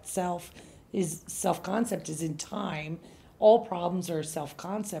like that self-concept is in time. All problems are a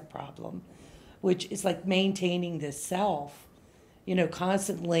self-concept problem, which is like maintaining this self,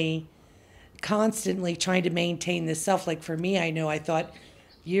 constantly trying to maintain this self. Like for me, I thought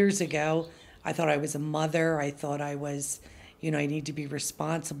years ago, I thought I was a mother. I thought I was, I need to be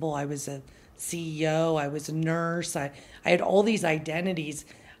responsible. I was a CEO. I was a nurse. I had all these identities.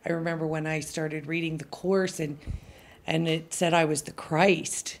 I remember when I started reading the Course and it said I was the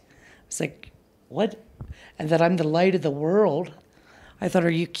Christ. It's like, what? And that I'm the light of the world. I thought, are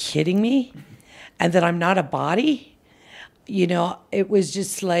you kidding me? And that I'm not a body? It was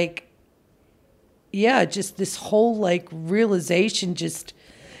just like, yeah, just this whole like realization,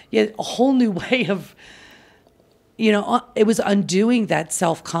 a whole new way of, it was undoing that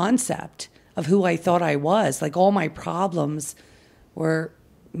self-concept of who I thought I was. Like all my problems were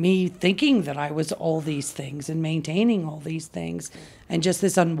me thinking that I was all these things and maintaining all these things, and just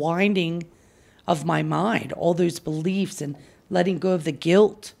this unwinding of my mind, all those beliefs, and letting go of the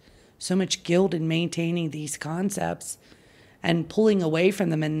guilt, so much guilt in maintaining these concepts and pulling away from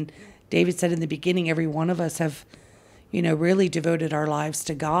them. And David said in the beginning, every one of us have, really devoted our lives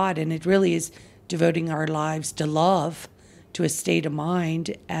to God, and it really is devoting our lives to love, to a state of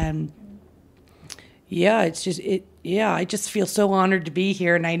mind. And, Yeah, it's just I just feel so honored to be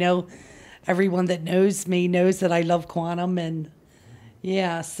here, and I know everyone that knows me knows that I love quantum, and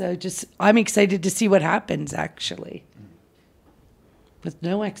yeah, so just I'm excited to see what happens actually, with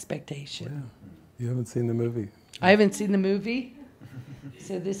no expectation. Yeah. You haven't seen the movie. I haven't seen the movie,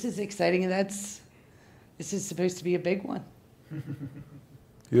 so this is exciting, and this is supposed to be a big one.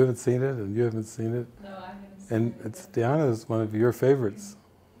 You haven't seen it, and you haven't seen it. No, I haven't seen And it. it's Diana's one of your favorites.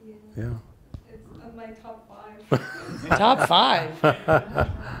 Yeah. It's on my top 5. Top 5.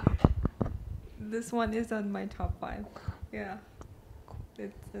 This one is on my top 5. Yeah.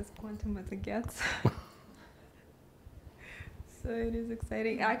 It's as quantum as it gets. So it is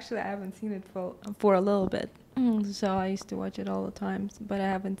exciting. Actually, I haven't seen it for a little bit. So I used to watch it all the time, but I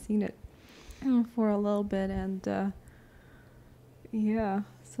haven't seen it for a little bit, and yeah,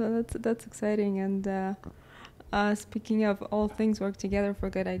 so that's exciting. And speaking of all things work together for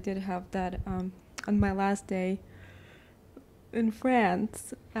good, I did have that on my last day in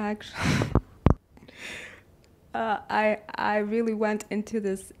France. Actually, I really went into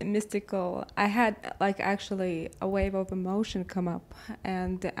this mystical. I had actually a wave of emotion come up,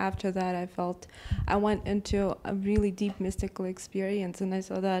 and after that I went into a really deep mystical experience, and I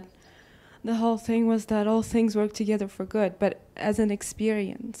saw that the whole thing was that all things work together for good, but as an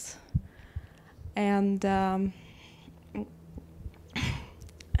experience. And so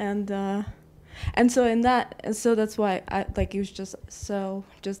in that, and so that's why it was just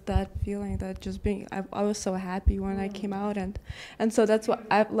that feeling that just being, I was so happy when I came out, and so that's why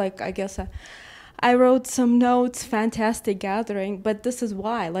I guess I wrote some notes, fantastic gathering, but this is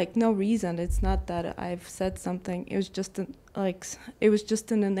why, no reason. It's not that I've said something. It was just it was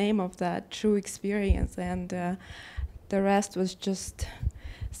just in the name of that true experience, and the rest was just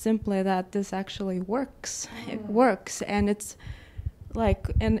simply that this actually works. It works, and it's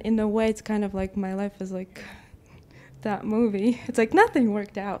and in a way, it's kind of like my life is like that movie. It's like nothing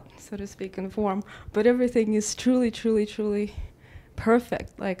worked out, so to speak, in form, but everything is truly, truly, truly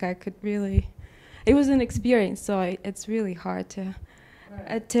perfect. I could really. It was an experience, so it's really hard to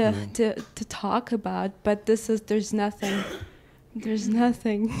talk about. But there's nothing there's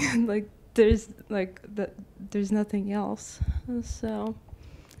nothing else. So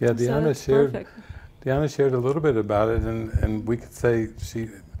Yeah, Diana shared. Perfect. Diana shared a little bit about it, and we could say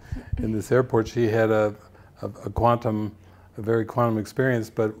in this airport, she had a very quantum experience.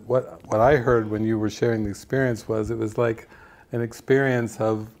 But what I heard when you were sharing the experience was it was like an experience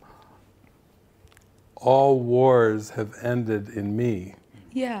of all wars have ended in me.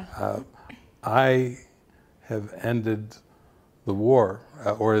 Yeah. I have ended the war,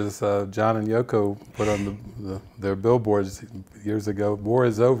 or as John and Yoko put on their billboards years ago, war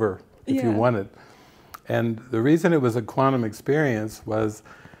is over if you want it. And the reason it was a quantum experience was,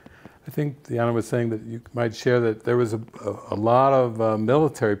 I think Diana was saying that you might share that there was a lot of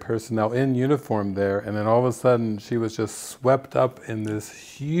military personnel in uniform there, and then all of a sudden she was just swept up in this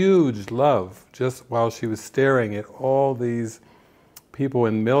huge love just while she was staring at all these people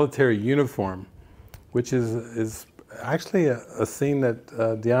in military uniform, which is actually a scene that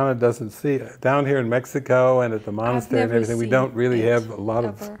Diana doesn't see. Down here in Mexico and at the monastery and everything, we don't really have a lot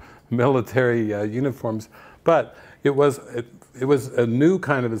of military uniforms, but it was a new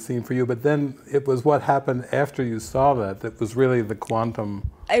kind of a scene for you. But then it was what happened after you saw that was really the quantum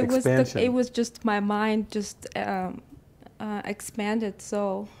expansion. It was just my mind just expanded.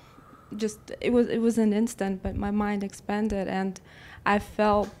 So it was an instant, but my mind expanded, and I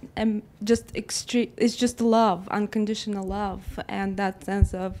felt just extreme. It's just love, unconditional love, and that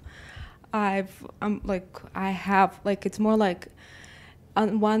sense of it's more like.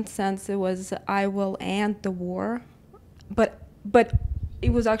 On one sense, it was I will end the war, but it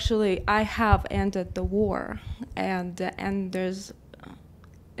was actually I have ended the war, and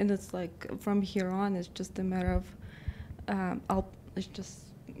it's like from here on, it's just a matter of it's just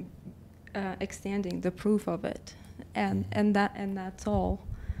extending the proof of it, and that's all,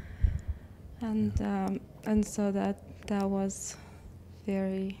 and so that was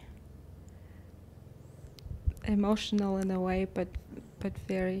very emotional in a way, but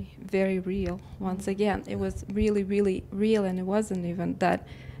very, very real. Once again, it was really, really real, and it wasn't even that.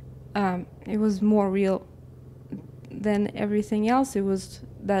 It was more real than everything else. It was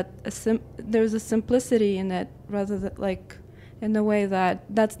that there was a simplicity in it, rather than in the way that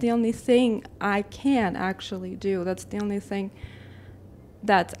that's the only thing I can actually do. That's the only thing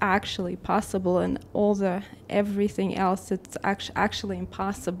that's actually possible, and everything else, it's actually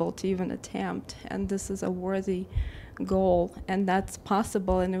impossible to even attempt. And this is a worthy goal, and that's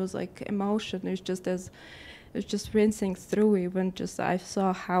possible. And it was like emotion. It was just it's just rinsing through. Even just I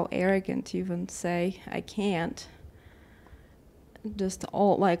saw how arrogant you even say I can't. Just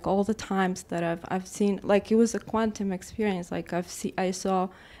all the times that I've seen, like it was a quantum experience. Like I saw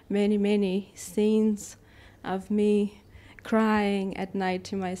many scenes of me crying at night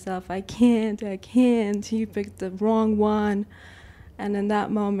to myself. I can't. You picked the wrong one. And in that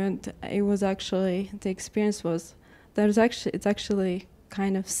moment, it was actually, the experience was that it's actually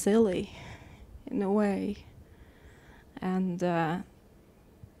kind of silly, in a way, and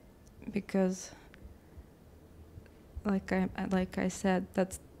because. Like I said,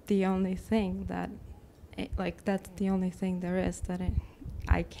 that's the only thing that, that's the only thing there is that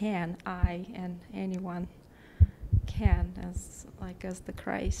I and anyone can, as the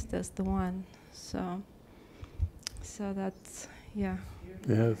Christ, as the one. So that's, yeah.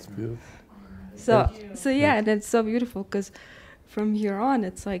 Yeah, it's beautiful. So yeah, and it's so beautiful because from here on,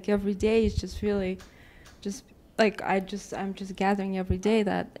 it's like every day is just really, just like I'm just gathering every day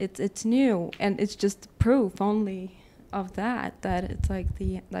that it's new, and it's just proof only of that it's like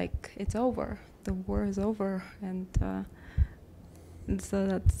it's over, the war is over, and so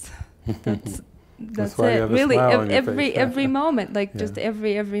that's it, really, every moment, like, yeah. Just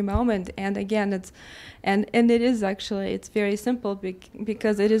every moment. And again, it's and it is actually, it's very simple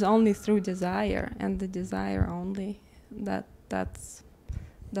because it is only through desire, and the desire only, that's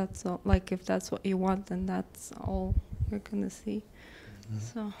all. Like, if that's what you want, then that's all you're gonna see. Mm-hmm.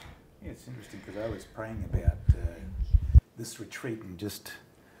 So yeah, it's interesting because I was praying about this retreat, and just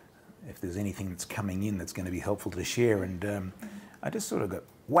if there's anything that's coming in that's going to be helpful to share, and I just sort of got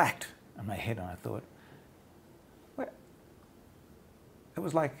whacked on my head, and I thought, what? It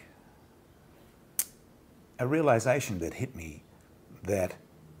was like a realization that hit me that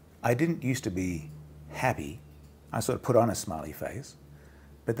I didn't used to be happy. I sort of put on a smiley face,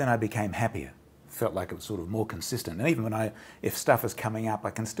 but then I became happier. Felt like it was sort of more consistent. And even if stuff is coming up,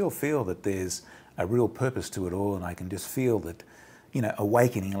 I can still feel that there's a real purpose to it all, and I can just feel that,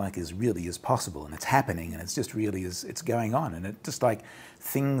 awakening really is possible, and it's happening, and it's just really it's going on, and it just like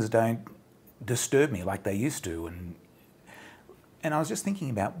things don't disturb me like they used to, and I was just thinking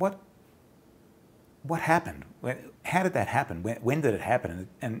about what happened, how did that happen, when did it happen,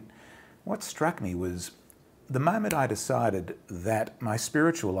 and what struck me was the moment I decided that my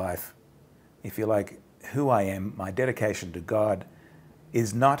spiritual life, if you like, who I am, my dedication to God,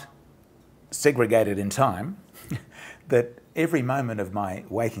 is not segregated in time, that every moment of my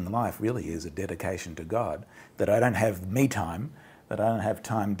waking life really is a dedication to God, that I don't have me time, that I don't have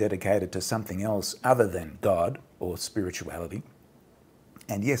time dedicated to something else other than God or spirituality.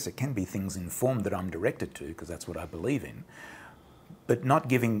 And yes, it can be things in form that I'm directed to, because that's what I believe in, but not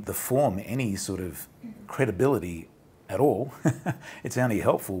giving the form any sort of credibility at all. It's only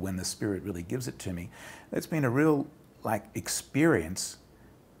helpful when the Spirit really gives it to me. It's been a real experience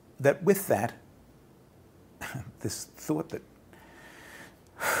that with that, this thought that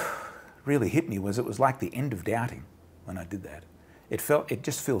really hit me was, it was like the end of doubting when I did that. It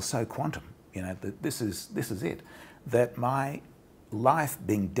just feels so quantum, that this is it. That my life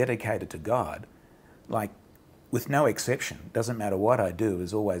being dedicated to God, like with no exception, doesn't matter what I do,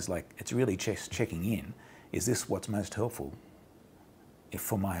 is always like, it's really checking in. Is this what's most helpful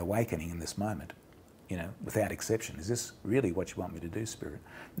for my awakening in this moment? Without exception. Is this really what you want me to do, Spirit?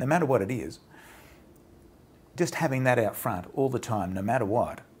 No matter what it is, just having that out front all the time, no matter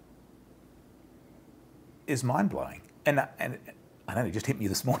what, is mind-blowing. And I don't know, it just hit me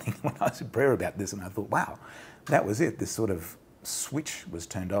this morning when I was in prayer about this, and I thought, wow, that was it. This sort of switch was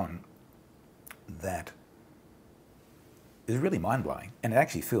turned on that is really mind-blowing, and it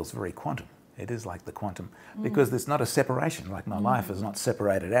actually feels very quantum. It is like the quantum, because there's not a separation, like my life is not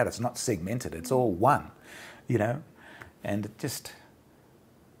separated out, it's not segmented, it's all one, and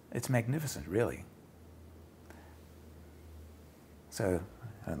it's magnificent, really. So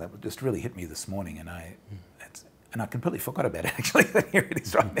that just really hit me this morning, and I completely forgot about it, actually. Here it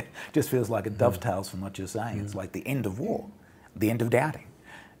is right now. Just feels like it dovetails from what you're saying. It's like the end of war, the end of doubting.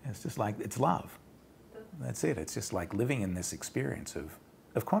 It's just like, it's love. That's it. It's just like living in this experience of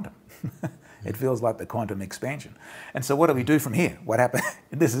quantum. It feels like the quantum expansion. And so what do we do from here? What happened?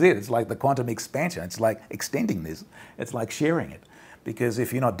 This is it. It's like the quantum expansion. It's like extending this. It's like sharing it. Because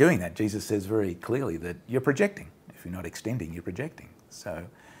if you're not doing that, Jesus says very clearly that you're projecting. If you're not extending, you're projecting. So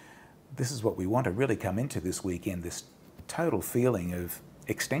this is what we want to really come into this weekend, this total feeling of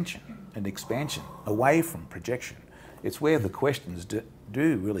extension and expansion, away from projection. It's where the questions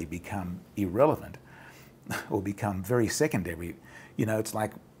do really become irrelevant or become very secondary. It's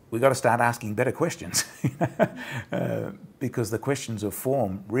like we've got to start asking better questions because the questions of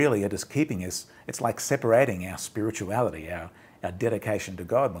form really are just keeping us, it's like separating our spirituality, our dedication to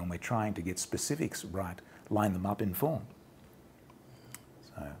God when we're trying to get specifics right, line them up in form.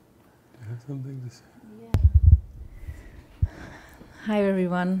 So. Do you have something to say? Yeah. Hi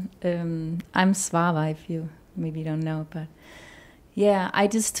everyone, I'm Svava, if you maybe don't know, but yeah, I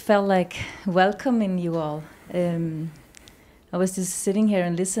just felt like welcoming you all. I was just sitting here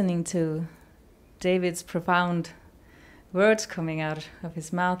and listening to David's profound words coming out of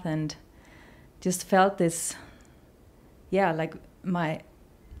his mouth and just felt this, yeah, like my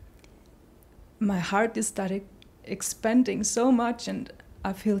heart just started expanding so much, and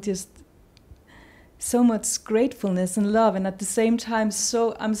I feel just so much gratefulness and love, and at the same time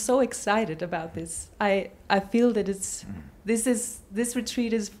I'm so excited about this. I feel that this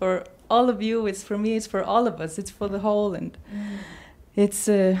retreat is for all of you, it's for me, it's for all of us, it's for the whole, and it's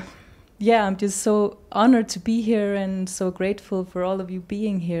yeah, I'm just so honored to be here and so grateful for all of you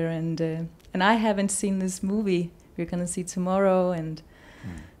being here, and I haven't seen this movie we're gonna see tomorrow, and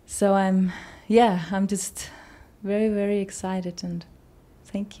so I'm just very, very excited, and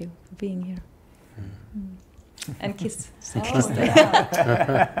thank you for being here. And kiss. Oh, Kiss Day.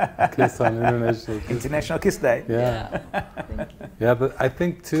 yeah. Kiss on International Kiss Day. Yeah. Thank you. Yeah, but I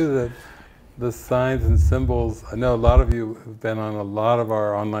think too that the signs and symbols, I know a lot of you have been on a lot of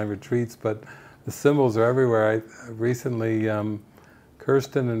our online retreats, but the symbols are everywhere. Recently,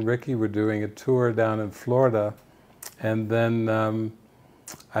 Kirsten and Ricky were doing a tour down in Florida, and then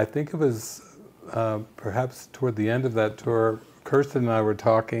I think it was perhaps toward the end of that tour, Kirsten and I were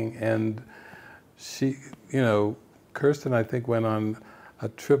talking, and she, Kirsten, I think, went on a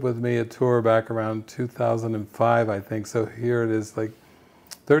trip with me, a tour back around 2005, I think. So here it is, like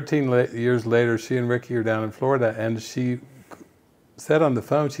 13 years later, she and Ricky are down in Florida, and she said on the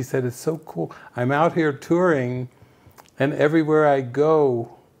phone, she said, it's so cool. I'm out here touring, and everywhere I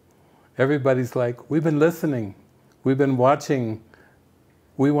go, everybody's like, we've been listening, we've been watching,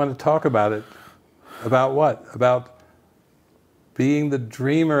 we want to talk about it. About what? About being the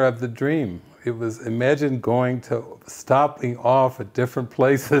dreamer of the dream. It was, imagine stopping off at different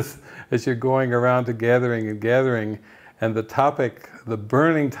places as you're going around to gathering, and the topic, the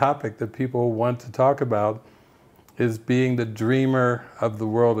burning topic that people want to talk about is being the dreamer of the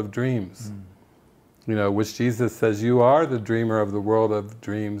world of dreams. Which Jesus says, you are the dreamer of the world of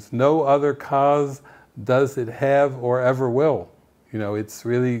dreams. No other cause does it have or ever will. It's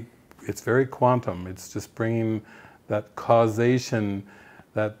very quantum. It's just bringing that causation,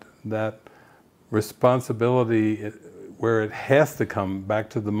 that responsibility where it has to come back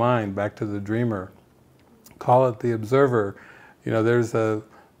to the mind, back to the dreamer. Call it the observer. There's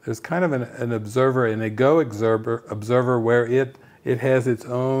kind of an observer, an observer where it has its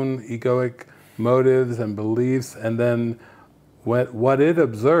own egoic motives and beliefs, and then what it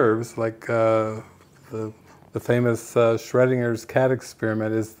observes, like the famous Schrodinger's cat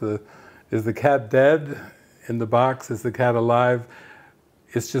experiment, is the cat dead in the box? Is the cat alive?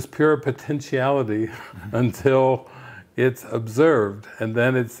 It's just pure potentiality until it's observed, and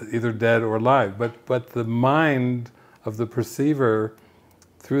then it's either dead or alive. But the mind of the perceiver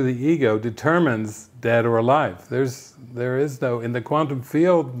through the ego determines dead or alive. There is no, in the quantum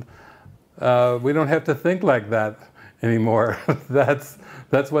field, we don't have to think like that anymore. That's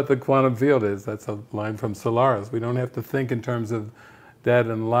what the quantum field is. That's a line from Solaris. We don't have to think in terms of dead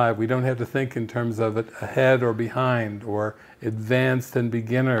and alive. We don't have to think in terms of it ahead or behind, or advanced and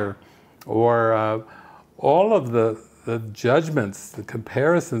beginner, or all of the judgments, the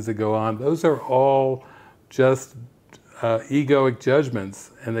comparisons that go on. Those are all just egoic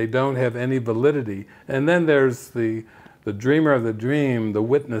judgments, and they don't have any validity. And then there's the dreamer of the dream, the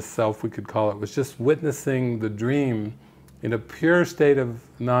witness self, we could call it, was just witnessing the dream in a pure state of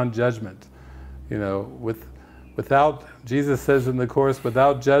non-judgment. Without, Jesus says in the Course,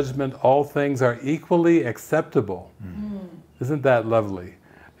 without judgment all things are equally acceptable. Isn't that lovely?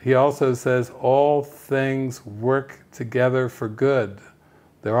 He also says all things work together for good.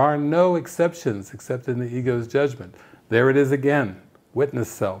 There are no exceptions except in the ego's judgment. There it is again, witness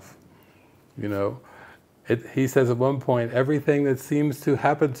self. He says at one point, everything that seems to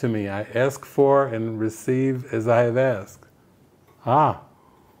happen to me, I ask for and receive as I have asked.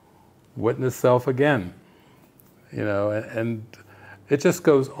 Witness self again. And it just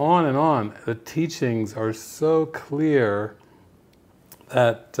goes on and on. The teachings are so clear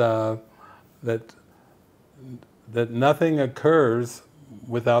that nothing occurs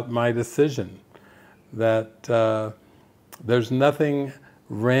without my decision. That there's nothing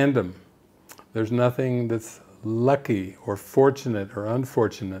random. There's nothing that's lucky or fortunate or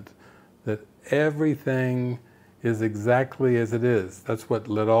unfortunate, that everything is exactly as it is. That's what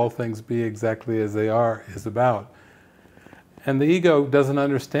let all things be exactly as they are is about. And the ego doesn't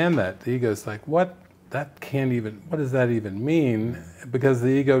understand that. The ego's like, what? What does that even mean? Because the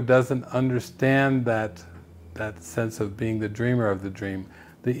ego doesn't understand that sense of being the dreamer of the dream.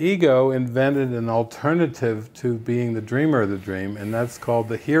 The ego invented an alternative to being the dreamer of the dream, and that's called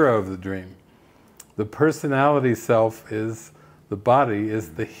the hero of the dream. The personality self is, the body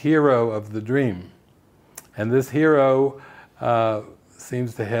is the hero of the dream. And this hero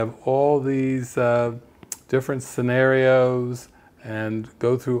seems to have all these different scenarios and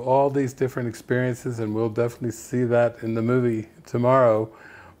go through all these different experiences, and we'll definitely see that in the movie tomorrow.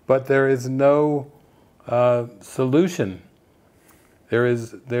 But there is no solution. There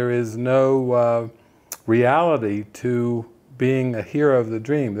is no reality to being a hero of the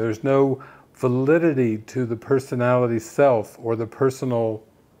dream. There's no validity to the personality self or the personal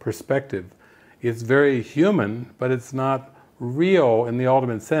perspective. It's very human, but it's not real in the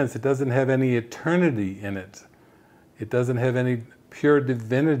ultimate sense. It doesn't have any eternity in it. It doesn't have any pure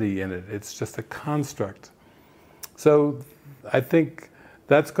divinity in it. It's just a construct. So I think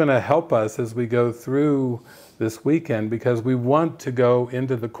that's going to help us as we go through this weekend, because we want to go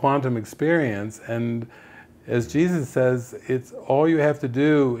into the quantum experience, and as Jesus says, it's all you have to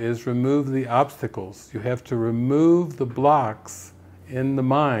do is remove the obstacles. You have to remove the blocks in the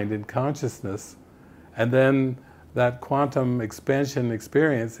mind, in consciousness, and then that quantum expansion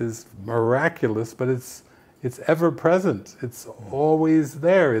experience is miraculous, but it's ever present. It's always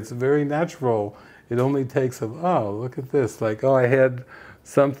there. It's very natural. It only takes oh, look at this, like, oh, I had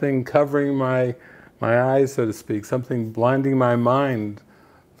something covering my eyes, so to speak, something blinding my mind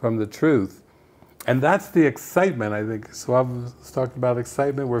from the truth. And that's the excitement, I think. So I've talked about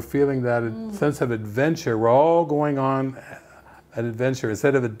excitement. We're feeling that sense of adventure. We're all going on an adventure.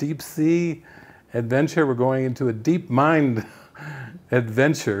 Instead of a deep sea adventure, we're going into a deep mind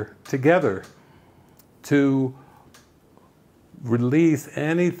adventure together to release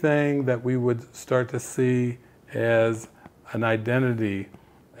anything that we would start to see as an identity,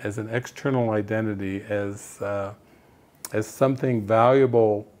 as an external identity, as something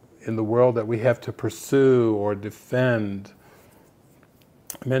valuable in the world that we have to pursue or defend.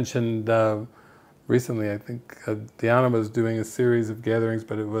 I mentioned recently, I think Diana was doing a series of gatherings,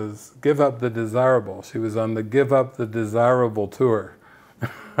 but it was Give Up the Desirable. She was on the Give Up the Desirable tour.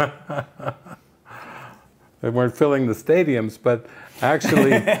 They weren't filling the stadiums, but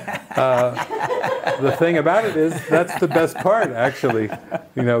actually the thing about it is that's the best part, actually.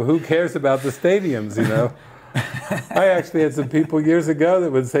 You know, who cares about the stadiums, you know? I actually had some people years ago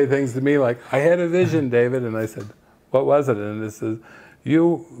that would say things to me like, I had a vision, David, and I said, what was it? And it says,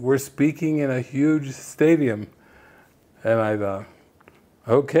 you were speaking in a huge stadium. And I thought,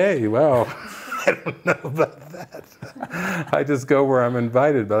 okay, well, I don't know about that. I just go where I'm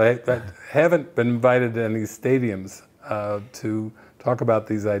invited, but I haven't been invited to any stadiums to talk about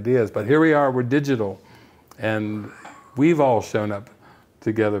these ideas. But here we are, we're digital, and we've all shown up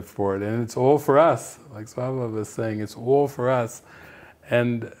together for it, and it's all for us. Like Swava was saying, it's all for us,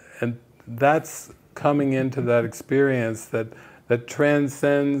 and that's coming into that experience that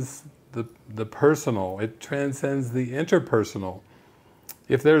transcends the personal. It transcends the interpersonal.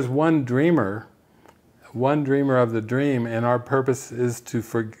 If there's one dreamer of the dream, and our purpose is to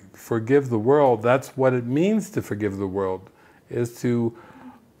forgive the world, that's what it means to forgive the world, is to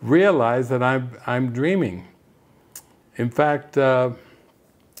realize that I'm dreaming. In fact,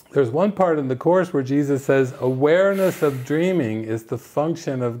 there's one part in the Course where Jesus says, awareness of dreaming is the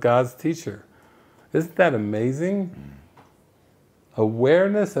function of God's teacher. Isn't that amazing?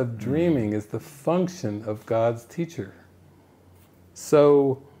 Awareness of dreaming is the function of God's teacher.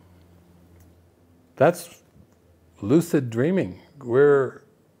 So that's lucid dreaming.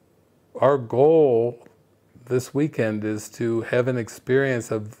 Our goal this weekend is to have an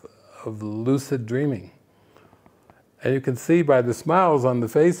experience of lucid dreaming. And you can see by the smiles on the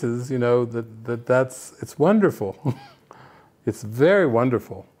faces, you know, it's wonderful. It's very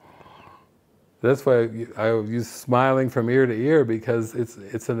wonderful. That's why I use smiling from ear to ear, because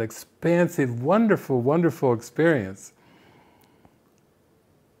it's an expansive, wonderful, wonderful experience.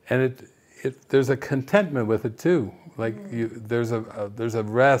 And there's a contentment with it too. Like there's a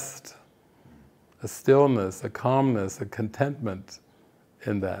rest, a stillness, a calmness, a contentment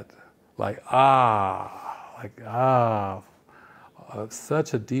in that.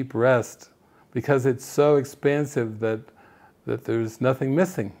 Such a deep rest, because it's so expansive that there's nothing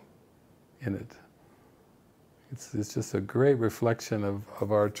missing in it. It's just a great reflection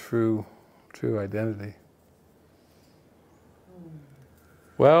of our true identity.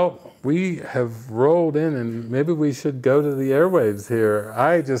 Well, we have rolled in, and maybe we should go to the airwaves here.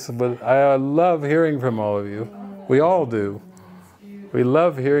 I love hearing from all of you. We all do. We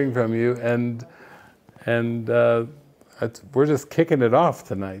love hearing from you, and we're just kicking it off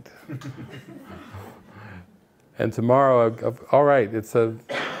tonight. And tomorrow, all right, it's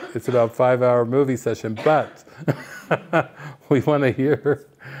about 5-hour movie session, but we want to hear.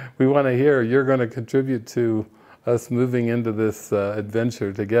 You're going to contribute to us moving into this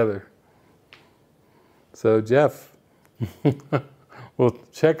adventure together. So Jeff, well,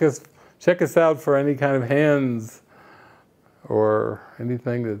 check us out for any kind of hands or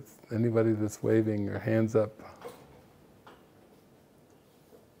anything anybody that's waving or hands up.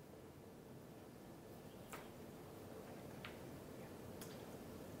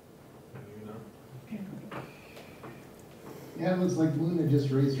 Yeah, it looks like Luna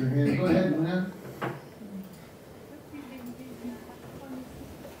just raised her hand. Go ahead, Luna.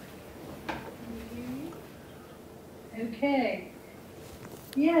 Okay.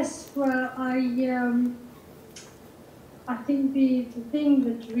 Yes, well, I think the thing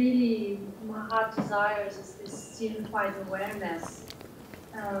that really my heart desires is this unified awareness.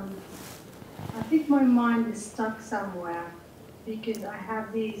 I think my mind is stuck somewhere because I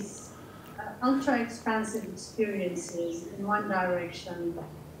have these ultra-expansive experiences in one direction,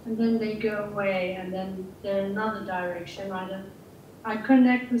 and then they go away, and then they're in another direction. I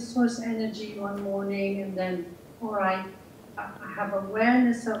connect with source energy one morning, and then, or I have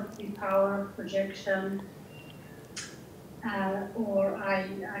awareness of the power of projection, or I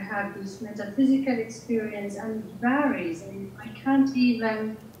have this metaphysical experience, and it varies, and I can't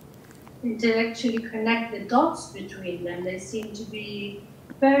even intellectually connect the dots between them. They seem to be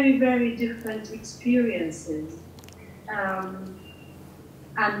very, very different experiences,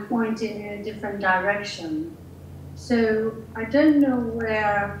 and pointing in a different direction. So I don't know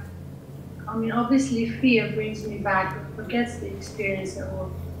where, I mean, obviously fear brings me back, forgets the experience,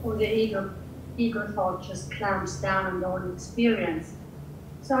 or the ego thought just clamps down on the whole experience.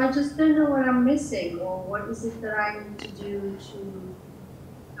 So I just don't know what I'm missing, or what is it that I need to do to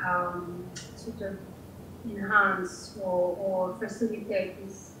sort of enhance or facilitate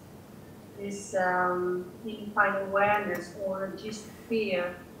this unified awareness, or reduce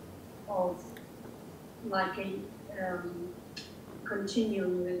fear of like a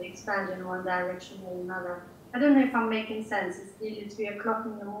continuing with expansion in one direction or another. I don't know if I'm making sense. It's nearly 3 o'clock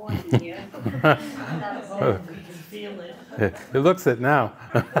in the morning here. That's it. We can feel it. It looks it now.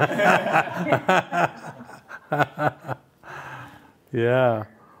 Yeah.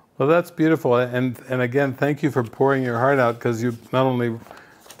 Well, that's beautiful, and again, thank you for pouring your heart out, because you not only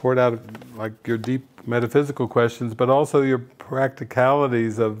poured out like your deep metaphysical questions, but also your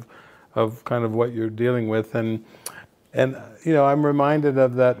practicalities of kind of what you're dealing with, and you know, I'm reminded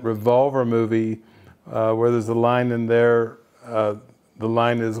of that Revolver movie where there's a line in there. The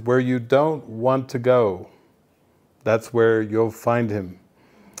line is, "Where you don't want to go, that's where you'll find him,"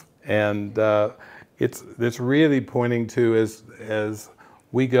 and it's really pointing to as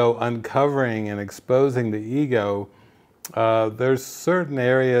we go uncovering and exposing the ego, there's certain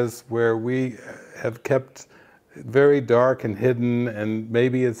areas where we have kept very dark and hidden, and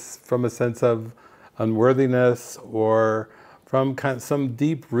maybe it's from a sense of unworthiness, or from some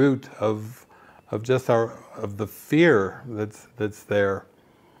deep root of just of the fear that's there,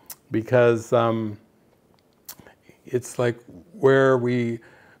 because it's like where we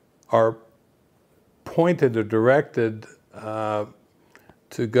are pointed or directed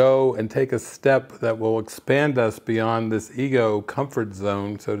to go and take a step that will expand us beyond this ego comfort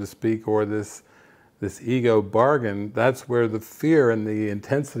zone, so to speak, or this ego bargain. That's where the fear and the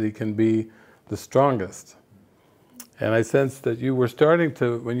intensity can be the strongest. And I sensed that you were starting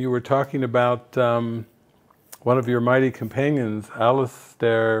to, when you were talking about one of your mighty companions,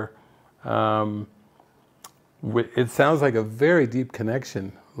 Alistair, it sounds like a very deep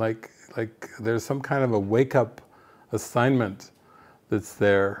connection, like there's some kind of a wake-up assignment that's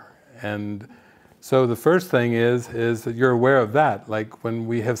there. And so the first thing is that you're aware of that, like when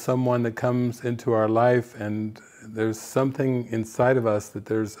we have someone that comes into our life and there's something inside of us, that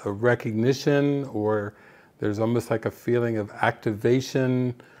there's a recognition, or there's almost like a feeling of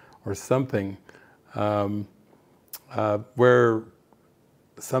activation or something, where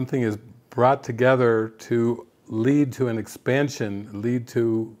something is brought together to lead to an expansion, lead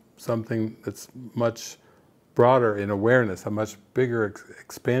to something that's much broader in awareness, a much bigger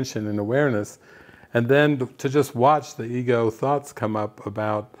expansion in awareness, and then to just watch the ego thoughts come up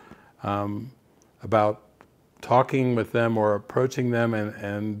about talking with them or approaching them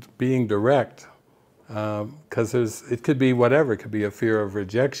and being direct Because it could be whatever. It could be a fear of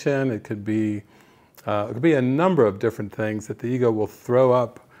rejection. It could be a number of different things that the ego will throw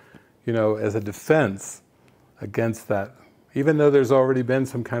up, as a defense against that. Even though there's already been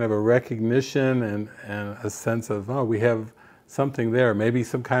some kind of a recognition and a sense of, oh, we have something there, maybe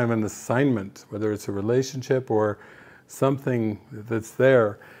some kind of an assignment, whether it's a relationship or something that's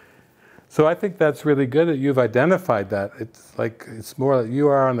there. So I think that's really good that you've identified that. It's more that you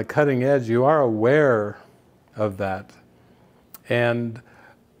are on the cutting edge, you are aware of that. And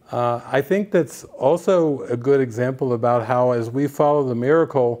I think that's also a good example about how, as we follow the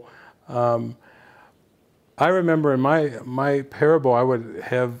miracle, I remember in my parable, I would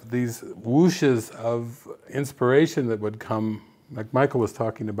have these whooshes of inspiration that would come, like Michael was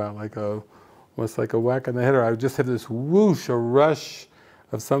talking about, almost like a whack on the head, or I would just have this whoosh, a rush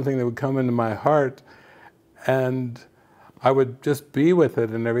of something that would come into my heart, and I would just be with it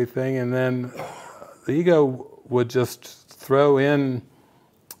and everything, and then the ego would just throw in,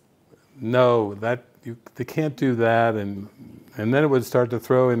 no, they can't do that, and then it would start to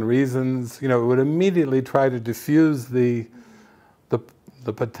throw in reasons. It would immediately try to diffuse the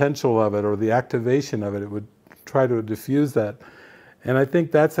potential of it, or the activation of it. It would try to diffuse that. And I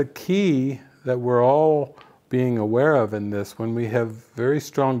think that's a key that we're all being aware of in this. When we have very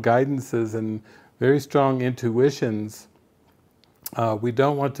strong guidances and very strong intuitions, we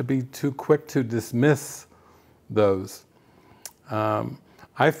don't want to be too quick to dismiss those.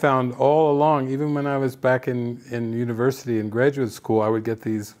 I found all along, even when I was back in university and graduate school, I would get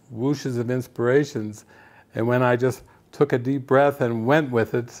these whooshes of inspirations, and when I just took a deep breath and went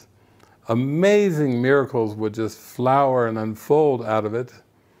with it, amazing miracles would just flower and unfold out of it.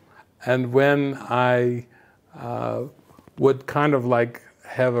 And when I would kind of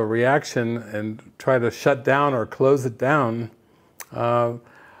have a reaction and try to shut down or close it down,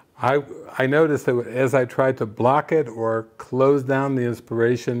 I noticed that as I tried to block it or close down the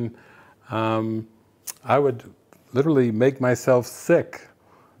inspiration, I would literally make myself sick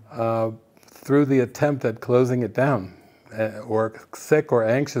through the attempt at closing it down, or sick or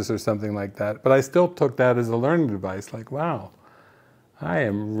anxious or something like that. But I still took that as a learning device, like, wow, I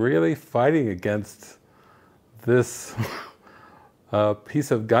am really fighting against this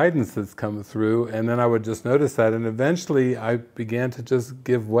piece of guidance that's come through. And then I would just notice that, and eventually I began to just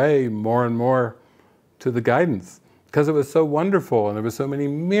give way more and more to the guidance, because it was so wonderful, and there were so many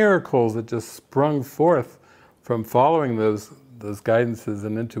miracles that just sprung forth from following those guidances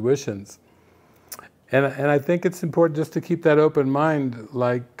and intuitions. And I think it's important just to keep that open mind,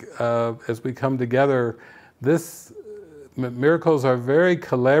 as we come together. Miracles are very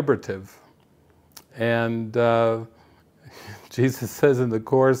collaborative, and Jesus says in the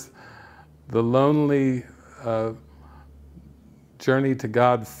Course, the lonely journey to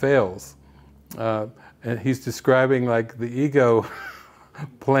God fails. And he's describing the ego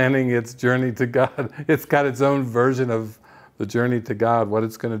planning its journey to God. It's got its own version of the journey to God, what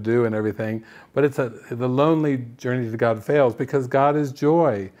it's going to do and everything. But the lonely journey to God fails because God is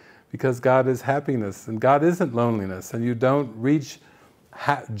joy, because God is happiness, and God isn't loneliness. And you don't reach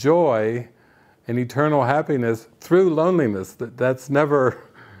joy and eternal happiness through loneliness. That's never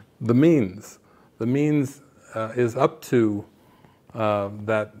the means. The means is up to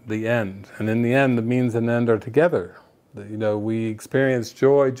the end. And in the end, the means and end are together. We experience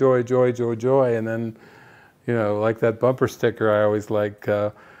joy, joy, joy, joy, joy, and then, like that bumper sticker I always like,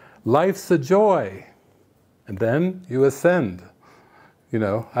 life's a joy, and then you ascend.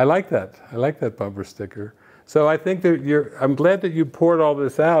 I like that. I like that bumper sticker. So I think that I'm glad that you poured all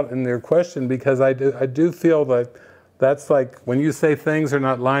this out in your question, because I do feel that that's when you say things are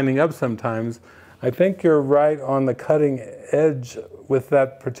not lining up sometimes, I think you're right on the cutting edge with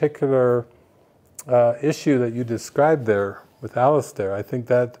that particular issue that you described there with Alistair. I think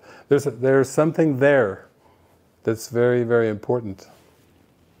that there's something there that's very, very important.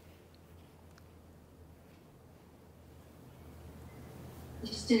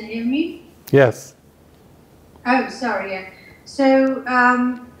 You still hear me? Yes. Oh, sorry. Yeah. So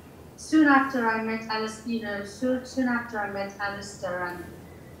soon after I met Alistair, soon after I met Alistair, and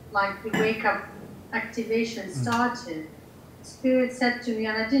the wake up activation started, Spirit said to me,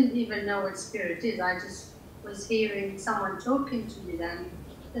 and I didn't even know what Spirit is. I just was hearing someone talking to me then,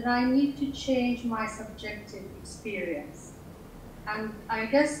 that I need to change my subjective experience. And I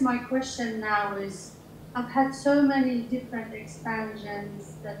guess my question now is, I've had so many different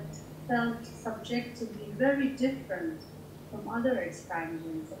expansions that felt subjectively very different from other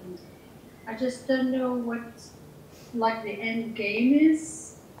expansions, and I just don't know what the end game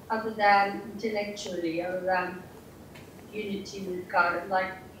is, other than intellectually, other than unity with God.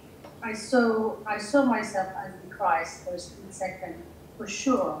 I saw myself as the Christ first and second, for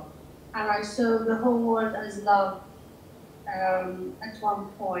sure, and I saw the whole world as love at one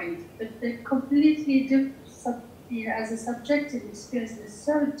point. But they're completely different. As a subjective experience, they're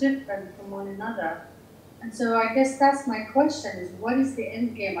so different from one another. And so I guess that's my question: is what is the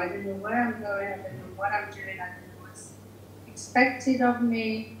end game? I don't know where I'm going. I don't know what I'm doing. I don't know what's expected of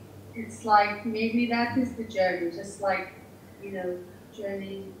me. It's like maybe that is the journey, just like,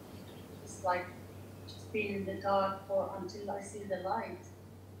 journey, just like just being in the dark until I see the light.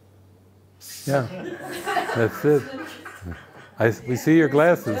 Yeah, that's it. We see your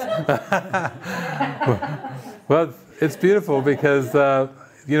glasses. Well, it's beautiful because the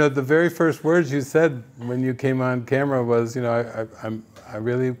very first words you said when you came on camera was, I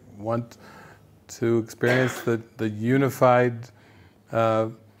really want to experience the unified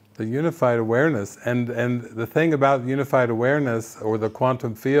awareness, and the thing about unified awareness or the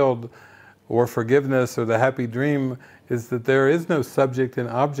quantum field or forgiveness or the happy dream is that there is no subject and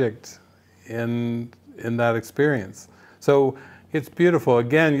object in that experience. So it's beautiful.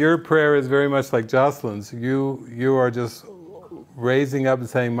 Again, your prayer is very much like Jocelyn's. You are just raising up and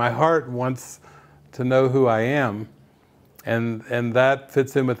saying, my heart wants to know who I am, and that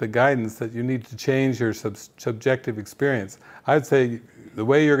fits in with the guidance that you need to change your subjective experience. I'd say the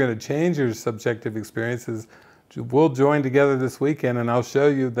way you're going to change your subjective experience is we'll join together this weekend and I'll show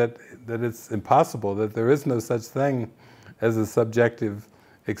you that it's impossible, that there is no such thing as a subjective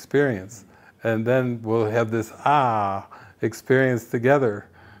experience. And then we'll have this experience together,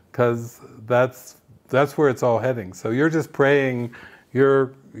 because that's where it's all heading. So you're just praying.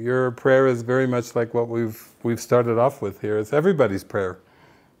 Your prayer is very much like what we've started off with here. It's everybody's prayer.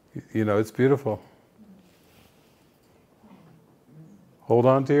 It's beautiful. Hold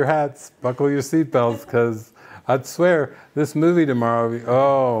on to your hats, buckle your seatbelts, because I'd swear this movie tomorrow.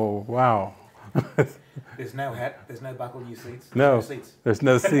 Oh wow! There's no hat. There's no buckle your seats. No seats. There's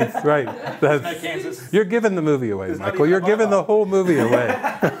no seats. Right. There's no Kansas. You're giving the movie away, There's Michael. You're giving the whole movie away.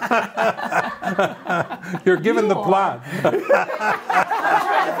 You're giving the plot.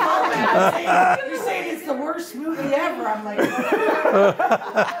 You're saying it's the worst movie ever. I'm like.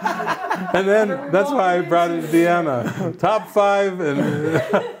 And then that's why I brought it to Deanna. Top 5 and.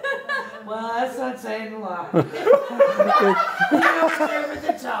 Well, that's not saying a lot. You don't start with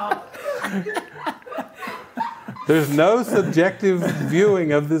the top. There's no subjective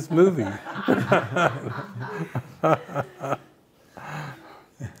viewing of this movie.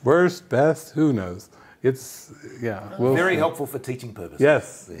 Worst, best, who knows? It's, we'll very see. helpful for teaching purposes.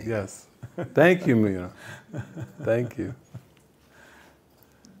 Yes, yes. Thank you, Muna. Thank you.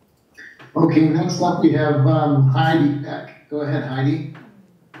 Okay, next up we have Heidi Beck. Go ahead, Heidi.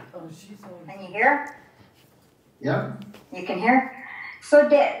 Can you hear? Yep. You can hear? So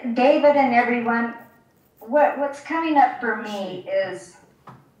David and everyone, what's coming up for me is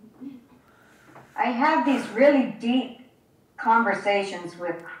I have these really deep conversations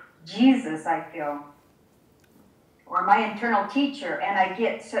with Jesus, I feel, or my internal teacher, and I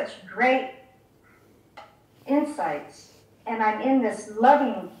get such great insights, and I'm in this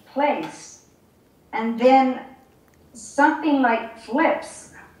loving place, and then something like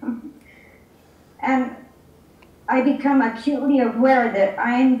flips, and I become acutely aware that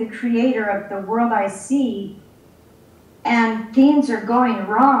I'm the creator of the world I see, and things are going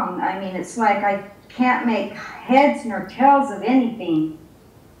wrong. I mean, it's like I can't make heads nor tails of anything.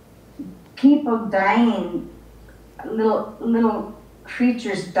 People dying, little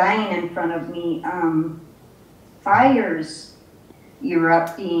creatures dying in front of me, fires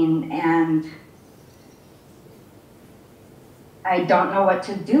erupting, and I don't know what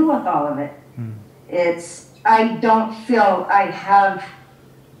to do with all of it. I don't feel I have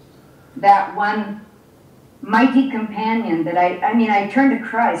that one mighty companion that I turn to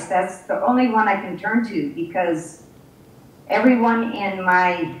Christ. That's the only one I can turn to, because everyone in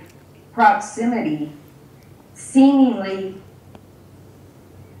my proximity seemingly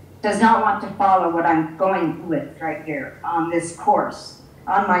does not want to follow what I'm going with right here on this course,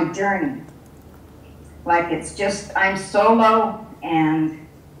 on my journey. Like it's just, I'm solo, and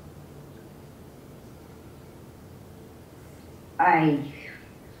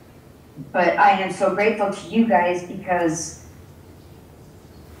but I am so grateful to you guys because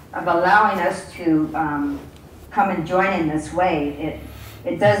of allowing us to come and join in this way.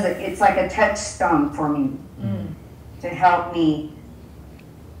 It's like a touchstone for me to help me.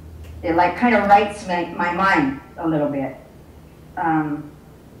 It like kind of writes my mind a little bit.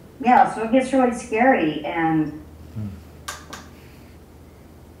 Yeah, so it gets really scary, and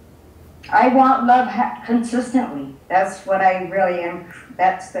I want love consistently. That's what I really am.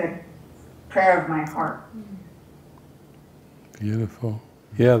 That's the prayer of my heart. Beautiful.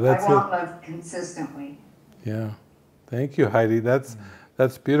 Yeah, that's I want it. love consistently. Yeah. Thank you, Heidi. That's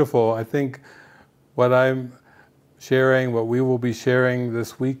beautiful. I think what I'm sharing, what we will be sharing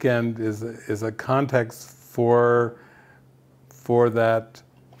this weekend is a context for that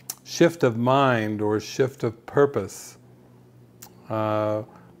shift of mind or shift of purpose. A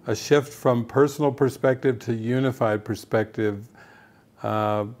shift from personal perspective to unified perspective.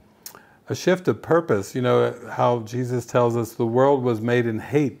 A shift of purpose. You know how Jesus tells us the world was made in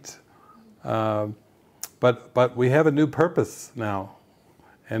hate. But we have a new purpose now.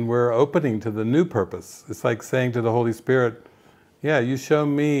 And we're opening to the new purpose. It's like saying to the Holy Spirit, yeah, you show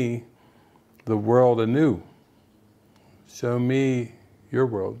me the world anew. Show me your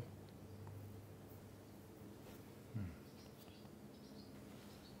world.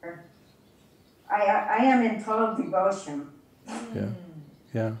 I am in total devotion. Yeah,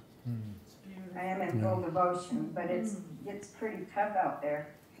 yeah. I am in full devotion, but it's pretty tough out there.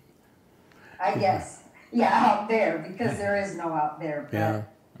 I guess. Yeah, out there, because there is no out there, but Yeah.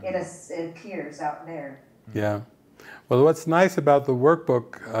 it appears out there. Yeah. Well, what's nice about the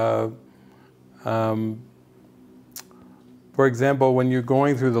workbook, for example, when you're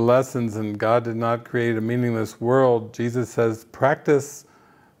going through the lessons and God did not create a meaningless world, Jesus says, practice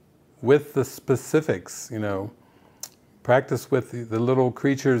with the specifics, you know. Practice with the little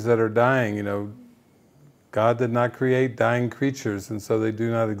creatures that are dying, you know. God did not create dying creatures, and so they do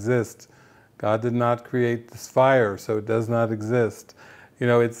not exist. God did not create this fire, so it does not exist. You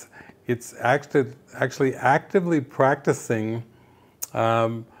know, it's actually actively practicing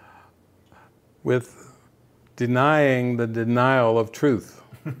with denying the denial of truth.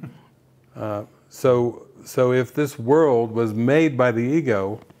 So if this world was made by the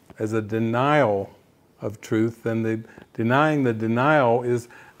ego as a denial of truth, then denying the denial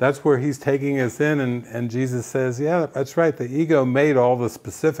that's where he's taking us in, and Jesus says, yeah, that's right, the ego made all the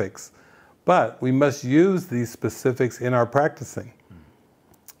specifics, but we must use these specifics in our practicing.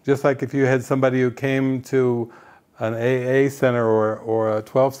 Just like if you had somebody who came to an AA center or a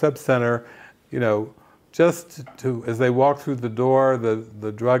 12-step center, you know, just to, as they walk through the door,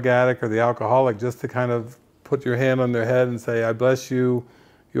 the drug addict or the alcoholic, just to kind of put your hand on their head and say, I bless you,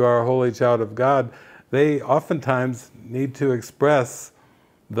 you are a holy child of God, they oftentimes need to express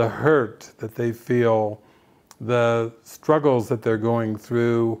the hurt that they feel, the struggles that they're going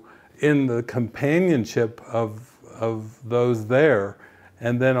through in the companionship of those there,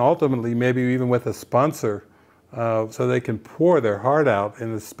 and then ultimately maybe even with a sponsor, so they can pour their heart out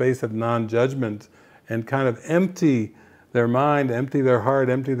in a space of non-judgment and kind of empty their mind, empty their heart,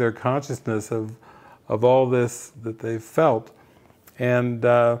 empty their consciousness of all this that they've felt. And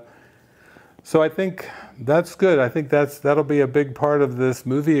so I think that's good. I think that'll be a big part of this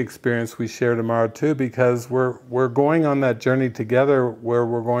movie experience we share tomorrow too, because we're going on that journey together where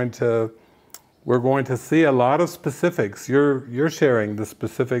we're going to see a lot of specifics. You're sharing the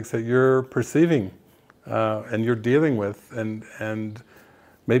specifics that you're perceiving and you're dealing with and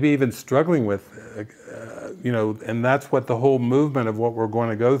maybe even struggling with, you know, and that's what the whole movement of what we're going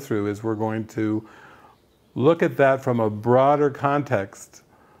to go through is. We're going to look at that from a broader context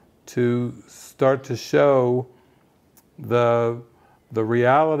to start to show the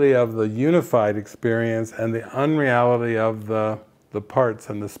reality of the unified experience and the unreality of the parts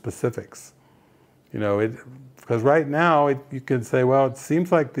and the specifics. You know, because right now you can say, well, it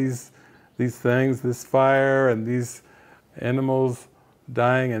seems like these things, this fire and these animals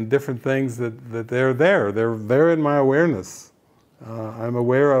dying and different things that they're there. They're in my awareness. I'm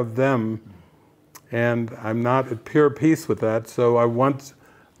aware of them, and I'm not at pure peace with that. So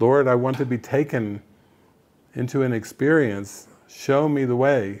Lord, I want to be taken into an experience. Show me the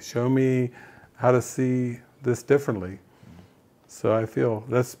way. Show me how to see this differently. So I feel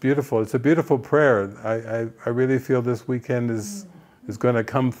that's beautiful. It's a beautiful prayer. I really feel this weekend is going to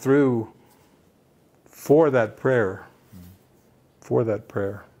come through for that prayer. For that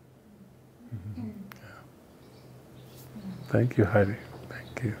prayer. Yeah. Thank you, Heidi.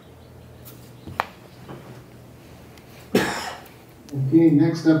 Thank you. Okay,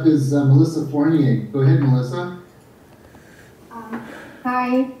 next up is Melissa Fournier. Go ahead, Melissa.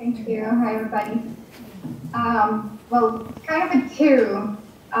 Hi, thank you. Hi, everybody. Well, kind of a two.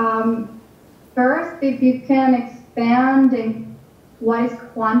 First, if you can expand in what is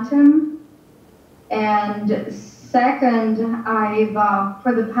quantum, and second,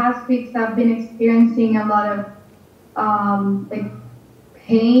 for the past weeks I've been experiencing a lot of like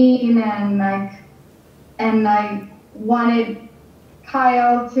pain and I wanted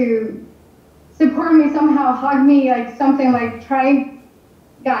Kyle to support me somehow, hug me, like something like try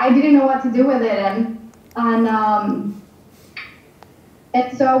yeah, I didn't know what to do with it, and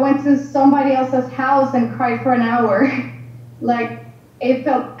so I went to somebody else's house and cried for an hour. Like, it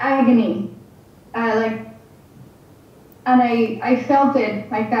felt agony. And I felt it.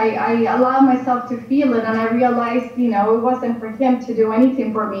 Like, I allowed myself to feel it, and I realized, you know, it wasn't for him to do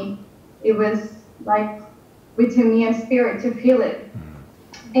anything for me. It was like between me and spirit to feel it.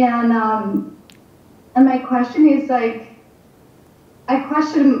 And my question is, like, I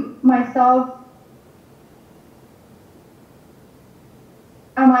question myself,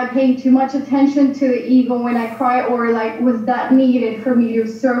 am I paying too much attention to the ego when I cry, or like, was that needed for me to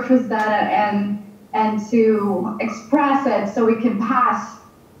surface that and to express it so it can pass,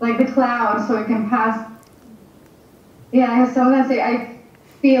 like the cloud, so it can pass? Yeah, sometimes I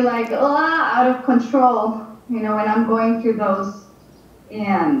feel like out of control, you know, when I'm going through those.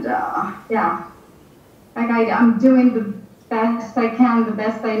 And yeah, like I'm doing the best I can, the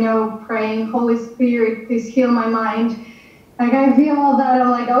best I know, praying, Holy Spirit, please heal my mind. Like, I feel all that,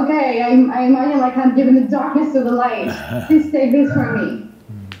 I'm like, okay, I imagine like I'm giving the darkness to the light. Please take this from me.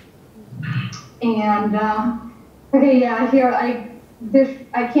 And okay, yeah, here I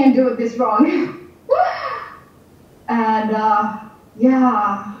can't do it this wrong. And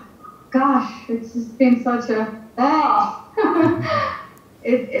yeah, gosh, it's just been such a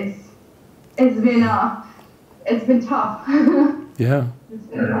it's been tough. Yeah. It's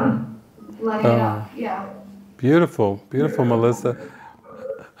been tough. Letting it out. Yeah. Beautiful, beautiful, Melissa.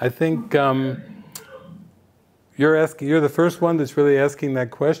 I think you're the first one that's really asking that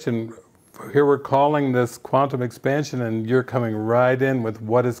question. Here we're calling this quantum expansion, and you're coming right in with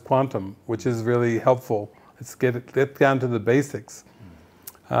what is quantum, which is really helpful. Let's get down to the basics.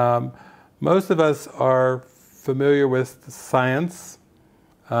 Most of us are familiar with science.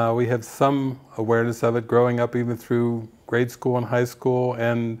 We have some awareness of it growing up even through grade school and high school,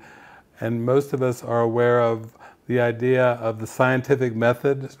 and most of us are aware of the idea of the scientific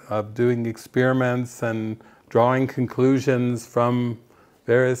method of doing experiments and drawing conclusions from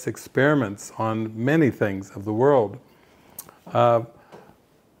various experiments on many things of the world.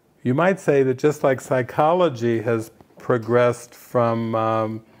 You might say that just like psychology has progressed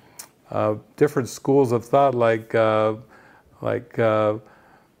from different schools of thought,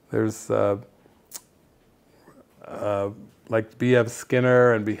 there's like B.F.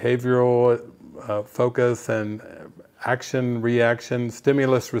 Skinner and behavioral focus and action, reaction,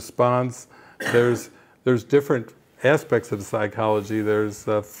 stimulus response. There's different aspects of psychology. There's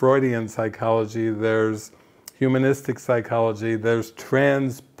Freudian psychology, there's humanistic psychology, there's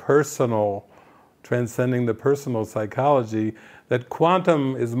transpersonal, transcending the personal psychology. That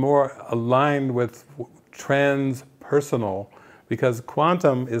quantum is more aligned with transpersonal, because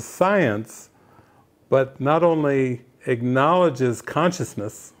quantum is science, but not only acknowledges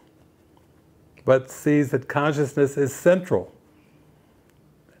consciousness, but sees that consciousness is central.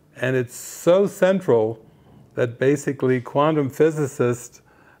 And it's so central that basically quantum physicists,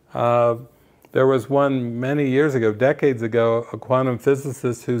 there was one many years ago, decades ago, a quantum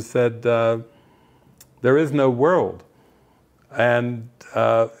physicist who said, there is no world. And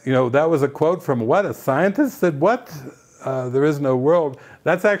you know, that was a quote from what? A scientist said, what? There is no world.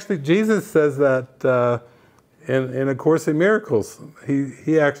 That's actually, Jesus says that in A Course in Miracles.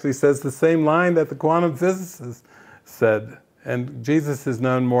 He actually says the same line that the quantum physicist said. And Jesus is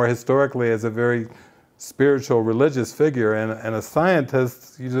known more historically as a very spiritual, religious figure, and a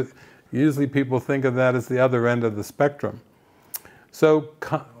scientist, usually people think of that as the other end of the spectrum. So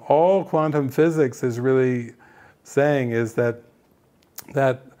all quantum physics is really saying is that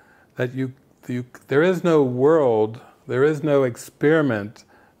there is no world, there is no experiment,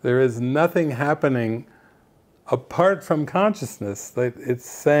 there is nothing happening apart from consciousness. It's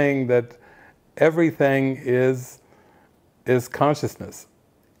saying that everything is consciousness,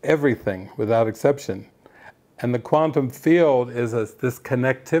 everything without exception. And the quantum field is this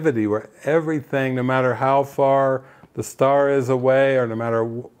connectivity where everything, no matter how far the star is away, or no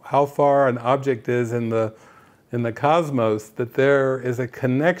matter how far an object is in the cosmos, that there is a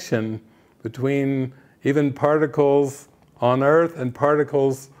connection between even particles on Earth and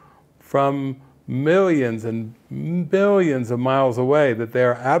particles from millions and billions of miles away, that they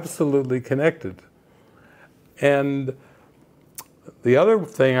are absolutely connected. And the other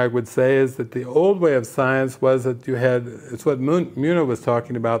thing I would say is that the old way of science was that you had, it's what Muna was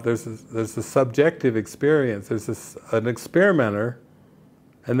talking about, there's a subjective experience, there's an experimenter,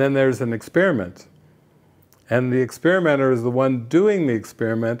 and then there's an experiment. And the experimenter is the one doing the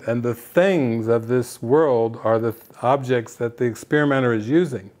experiment, and the things of this world are the objects that the experimenter is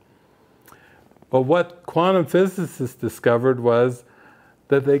using. But what quantum physicists discovered was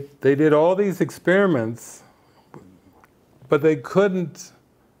that they did all these experiments, but they couldn't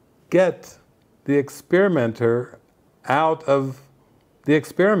get the experimenter out of the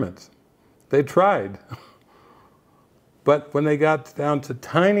experiment. They tried. But when they got down to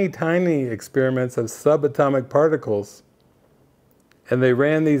tiny, tiny experiments of subatomic particles, and they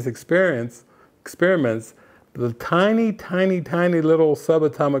ran these experiments, the tiny, tiny, tiny little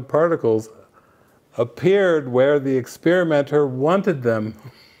subatomic particles appeared where the experimenter wanted them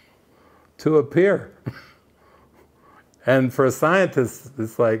to appear. And for a scientist,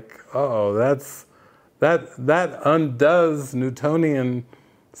 it's like, oh, that undoes Newtonian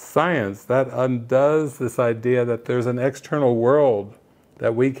science. That undoes this idea that there's an external world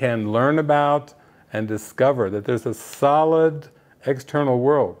that we can learn about and discover, that there's a solid external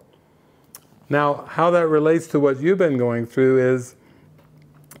world. Now, how that relates to what you've been going through is,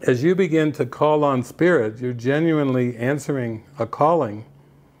 as you begin to call on Spirit, you're genuinely answering a calling.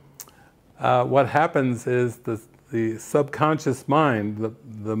 What happens is the subconscious mind,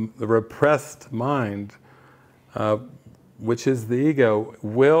 the repressed mind, which is the ego,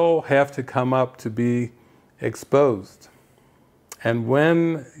 will have to come up to be exposed. And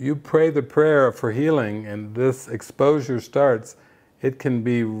when you pray the prayer for healing and this exposure starts, it can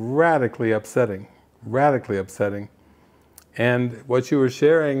be radically upsetting, radically upsetting. And what you were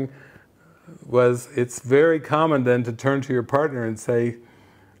sharing was, it's very common then to turn to your partner and say,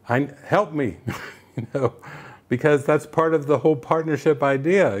 help me, you know, because that's part of the whole partnership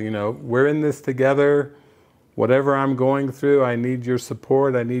idea, you know, we're in this together, whatever I'm going through, I need your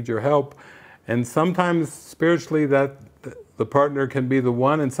support, I need your help. And sometimes spiritually that the partner can be the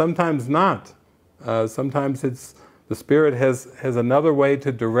one, and sometimes not. Sometimes it's the Spirit has another way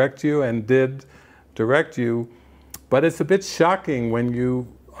to direct you, and did direct you. But it's a bit shocking when you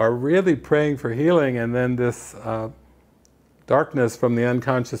are really praying for healing and then this darkness from the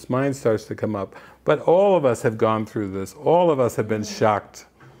unconscious mind starts to come up. But all of us have gone through this. All of us have been shocked,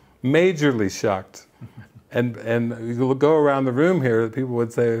 majorly shocked. And you go around the room here, people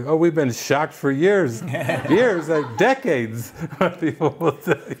would say, oh, we've been shocked for years. Years, like decades, people will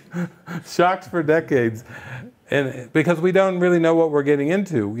say. Shocked for decades. And because we don't really know what we're getting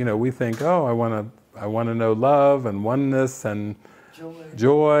into. You know, we think, oh, I want to know love and oneness and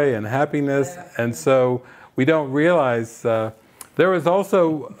joy and happiness. And so we don't realize. There was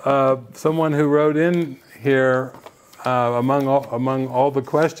also someone who wrote in here among all the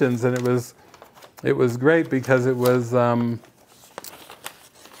questions, and it was great because it was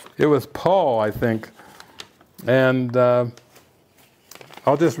Paul, I think, and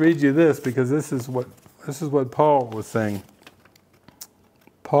I'll just read you this because this is what Paul was saying.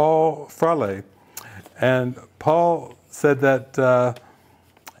 Paul Frale, and Paul said that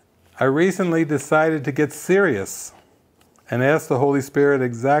I recently decided to get serious and asked the Holy Spirit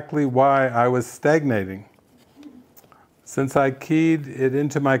exactly why I was stagnating. Since I keyed it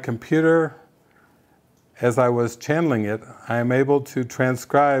into my computer as I was channeling it, I am able to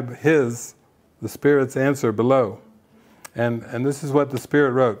transcribe the Spirit's answer below. And this is what the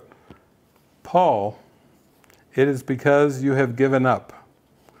Spirit wrote. Paul, it is because you have given up.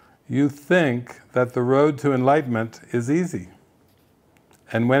 You think that the road to enlightenment is easy.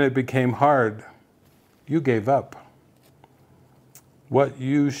 And when it became hard, you gave up. What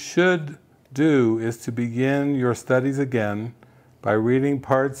you should do is to begin your studies again by reading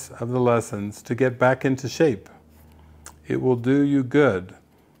parts of the lessons to get back into shape. It will do you good.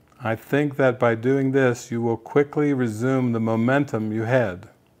 I think that by doing this, you will quickly resume the momentum you had.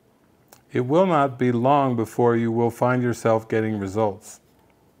 It will not be long before you will find yourself getting results.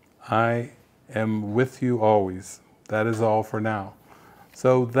 I am with you always. That is all for now.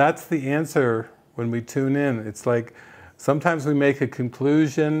 So that's the answer when we tune in. It's like sometimes we make a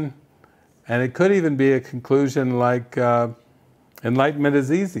conclusion, and it could even be a conclusion like enlightenment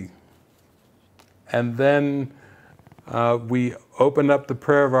is easy. And then we open up the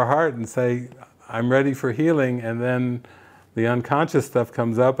prayer of our heart and say, I'm ready for healing, and then the unconscious stuff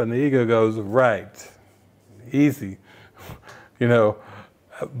comes up and the ego goes, right, easy, you know.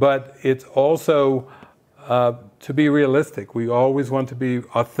 But it's also to be realistic. We always want to be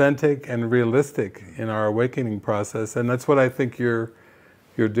authentic and realistic in our awakening process, and that's what I think you're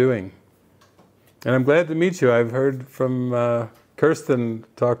doing. And I'm glad to meet you. I've heard from Kirsten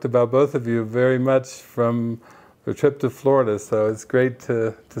talked about both of you very much from the trip to Florida, so it's great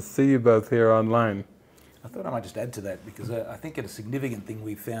to see you both here online. I thought I might just add to that because I think it's a significant thing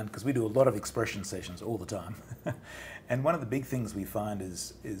we found, because we do a lot of expression sessions all the time. And one of the big things we find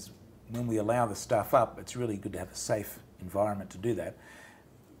is when we allow the stuff up, it's really good to have a safe environment to do that.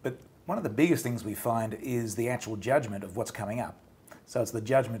 But one of the biggest things we find is the actual judgment of what's coming up. So it's the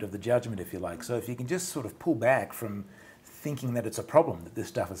judgment of the judgment, if you like. So if you can just sort of pull back from thinking that it's a problem that this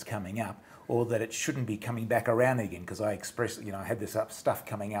stuff is coming up, or that it shouldn't be coming back around again, because I expressed, I had this stuff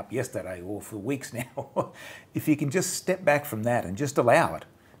coming up yesterday or for weeks now. If you can just step back from that and just allow it,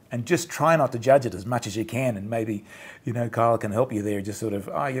 and just try not to judge it as much as you can, and maybe, Kyle can help you there, just sort of,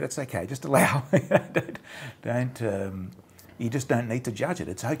 oh yeah, that's okay, just allow. You just don't need to judge it,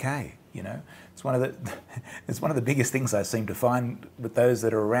 it's okay, It's one of the biggest things I seem to find with those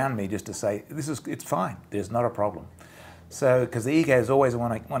that are around me, just to say, it's fine, there's not a problem. So, because the ego is always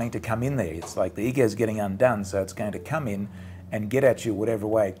wanting to come in there. It's like the ego is getting undone, so it's going to come in and get at you whatever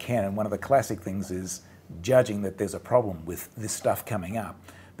way it can. And one of the classic things is judging that there's a problem with this stuff coming up.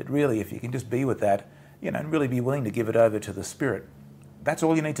 But really, if you can just be with that, and really be willing to give it over to the Spirit, that's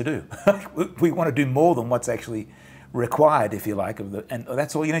all you need to do. We want to do more than what's actually required, if you like, and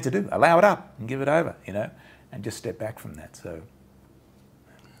that's all you need to do. Allow it up and give it over, and just step back from that. So.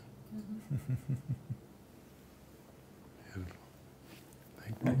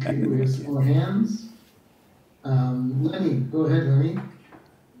 Okay, we have some more hands. Lenny, go ahead, Lenny.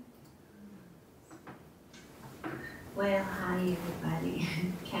 Well, hi everybody.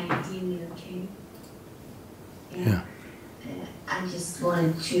 Can you hear me okay? Yeah. I just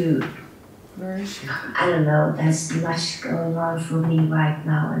wanted to, I don't know, there's much going on for me right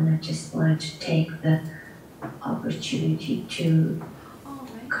now, and I just wanted to take the opportunity to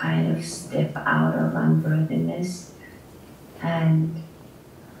kind of step out of unworthiness. And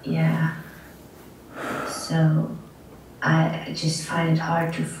yeah, so I just find it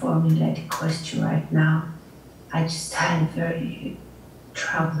hard to formulate a question right now. I just had a very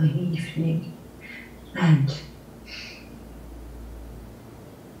troubling evening, and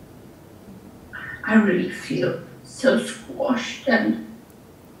I really feel so squashed, and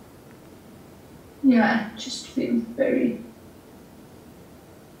yeah, it just feels very,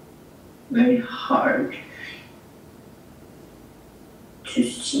 very hard to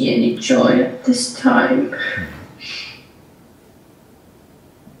see any joy at this time.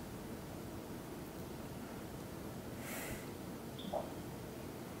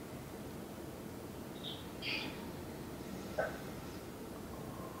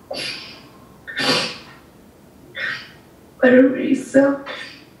 But I really felt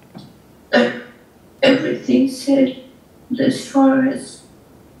like everything said thus far has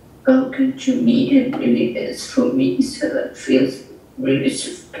spoken to me and really is for me, so that feels really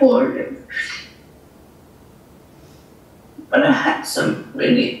supportive. But I had some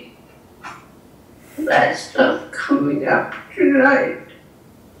really bad stuff coming up tonight,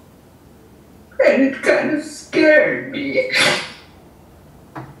 and it kind of scared me.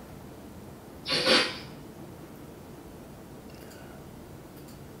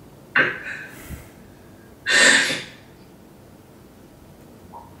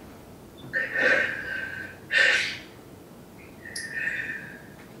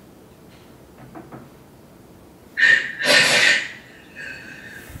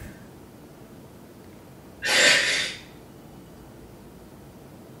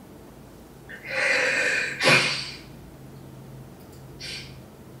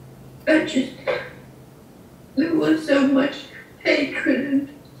 There was so much hatred and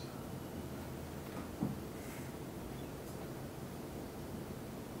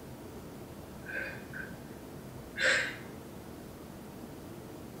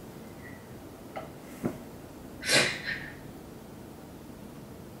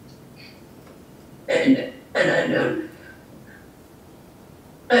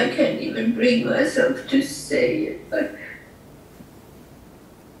I can't even bring myself to say it, but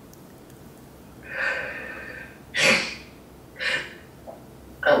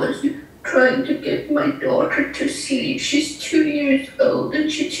I was trying to get my daughter to sleep. She's 2 years old,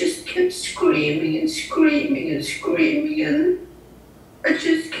 and she just kept screaming and screaming and screaming, and I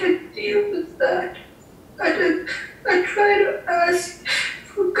just can't deal with that. I try to ask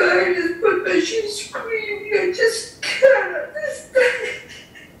for guidance, but when she's screaming, I just can't understand.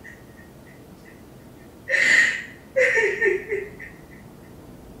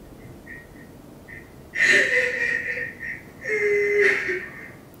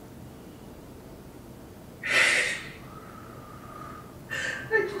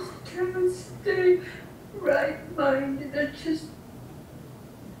 I just can't stay right-minded. I just...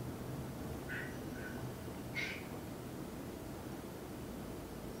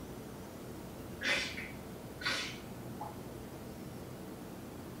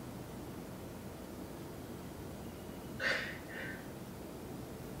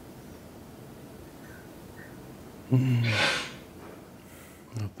 Well,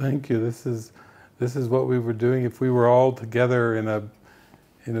 thank you. This is what we were doing. If we were all together in a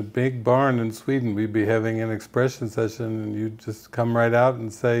in a big barn in Sweden, we'd be having an expression session, and you'd just come right out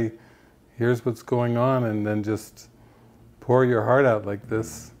and say, here's what's going on, and then just pour your heart out like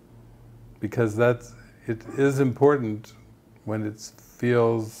this, because it is important when it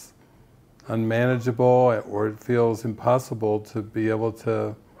feels unmanageable or it feels impossible to be able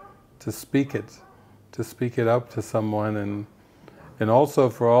to speak it up to someone, and also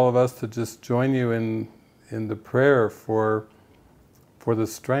for all of us to just join you in the prayer for the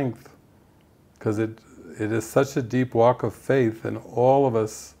strength, because it is such a deep walk of faith, and all of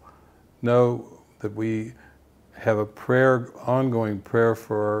us know that we have a prayer, ongoing prayer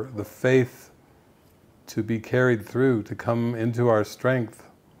for the faith to be carried through, to come into our strength.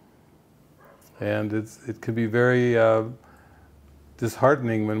 And it can be very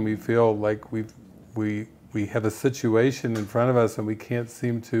disheartening when we feel like we have a situation in front of us and we can't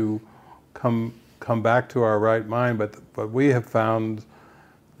seem to come back to our right mind. But we have found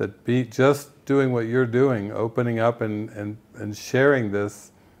that just doing what you're doing, opening up and sharing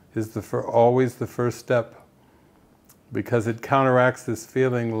this, is always the first step, because it counteracts this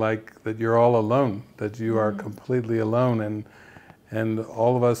feeling like that you're all alone, that you are completely alone, and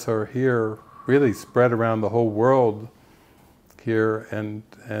all of us are here, really spread around the whole world here, and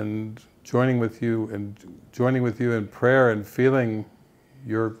joining with you in prayer and feeling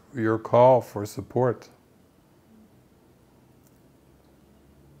your call for support.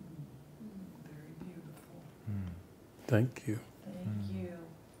 Very beautiful. Thank you. Thank you.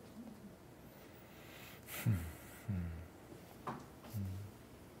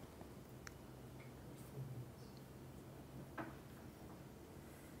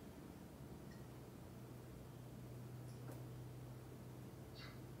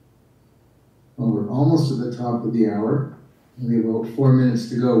 Well, we're almost at the top of the hour. We have about 4 minutes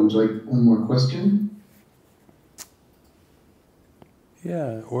to go. Would you like one more question?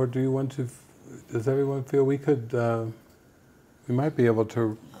 Yeah, or do you want to, does everyone feel we could, we might be able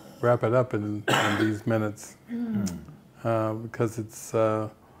to wrap it up in these minutes, because it's a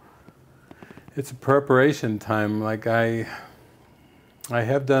preparation time. Like I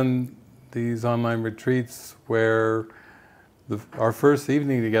have done these online retreats where our first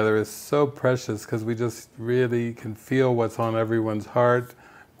evening together is so precious, because we just really can feel what's on everyone's heart.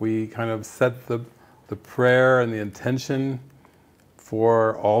 We kind of set the prayer and the intention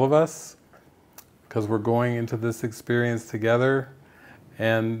for all of us, because we're going into this experience together,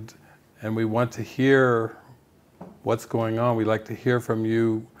 and we want to hear what's going on. We like to hear from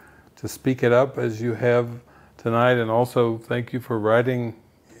you, to speak it up as you have tonight, and also thank you for writing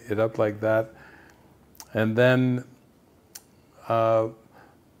it up like that. And then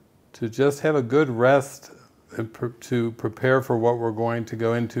to just have a good rest and to prepare for what we're going to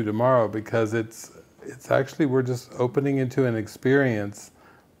go into tomorrow, because it's actually, we're just opening into an experience,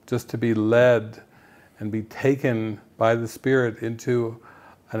 just to be led and be taken by the Spirit into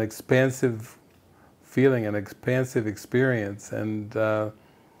an expansive feeling, an expansive experience, and the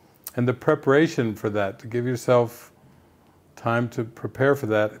preparation for that, to give yourself time to prepare for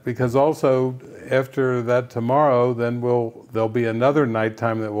that, because also after that tomorrow, then there'll be another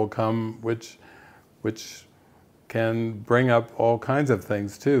nighttime that will come, which can bring up all kinds of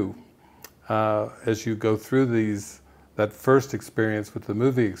things too, as you go through that first experience with the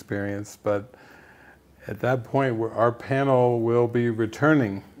movie experience. But at that point, our panel will be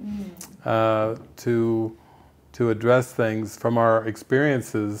returning to address things from our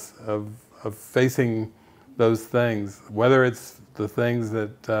experiences of facing those things, whether it's the things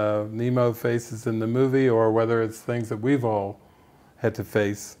that Nemo faces in the movie, or whether it's things that we've all had to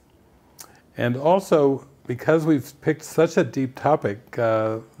face. And also, because we've picked such a deep topic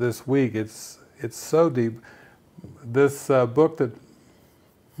this week, it's so deep. This book that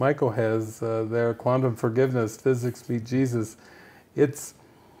Michael has there, Quantum Forgiveness, Physics Meet Jesus, it's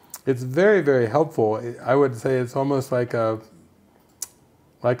very, very helpful. I would say it's almost like a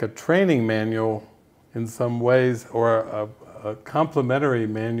training manual in some ways, or a complementary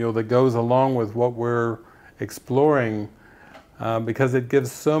manual that goes along with what we're exploring, because it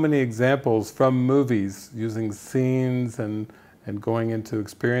gives so many examples from movies, using scenes and going into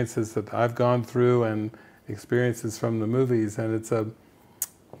experiences that I've gone through and experiences from the movies. And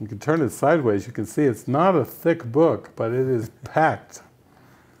you can turn it sideways, you can see it's not a thick book, but it is packed.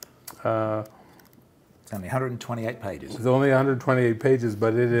 It's only 128 pages. It's only 128 pages,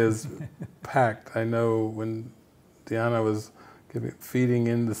 but it is packed. I know when Diana was feeding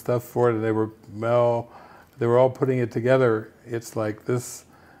in the stuff for it, and they were all putting it together. It's like this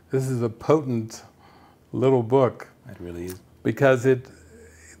is a potent little book. It really is. Because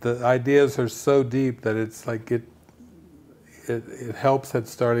the ideas are so deep that it's like it helps at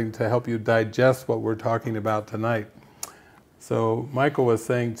starting to help you digest what we're talking about tonight. So Michael was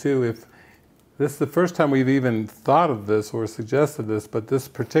saying too, if this is the first time we've even thought of this or suggested this, but this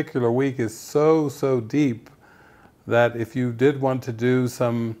particular week is so deep that if you did want to do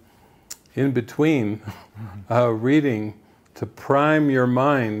some in-between reading to prime your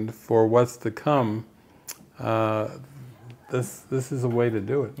mind for what's to come, this is a way to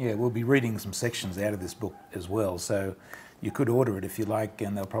do it. Yeah, we'll be reading some sections out of this book as well, so you could order it if you like,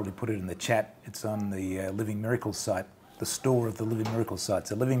 and they'll probably put it in the chat. It's on the Living Miracles site, the store of the Living Miracles site.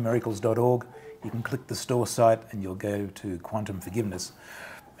 So livingmiracles.org, you can click the store site and you'll go to Quantum Forgiveness.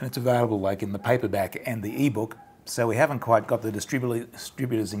 And it's available like in the paperback and the ebook. So we haven't quite got the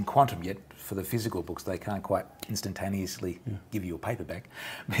distributors in Quantum yet for the physical books. They can't quite instantaneously give you a paperback,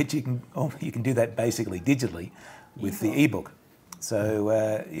 but you can do that basically digitally with the ebook. So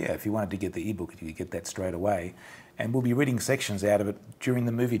yeah, if you wanted to get the ebook, you could get that straight away. And we'll be reading sections out of it during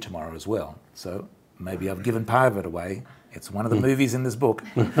the movie tomorrow as well. So maybe I've given part of it away. It's one of the movies in this book.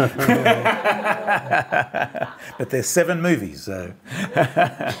 But there's 7 movies, so.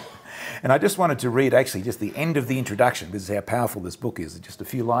 And I just wanted to read actually just the end of the introduction. This is how powerful this book is. Just a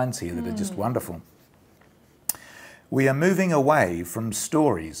few lines here that are just wonderful. We are moving away from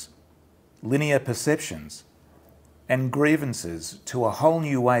stories, linear perceptions, and grievances to a whole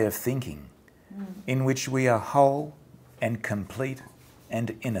new way of thinking in which we are whole and complete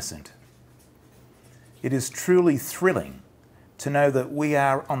and innocent. It is truly thrilling to know that we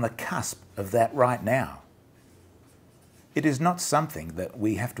are on the cusp of that right now. It is not something that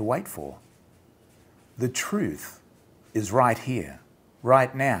we have to wait for. The truth is right here,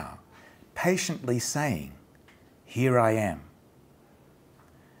 right now, patiently saying, "Here I am."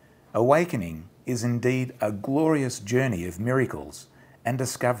 Awakening is indeed a glorious journey of miracles and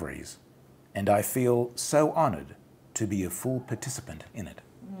discoveries, and I feel so honoured to be a full participant in it.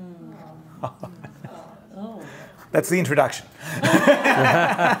 That's the introduction.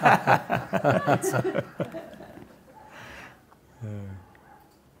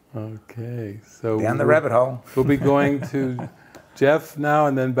 Okay, so down the rabbit hole. We'll be going to Jeff now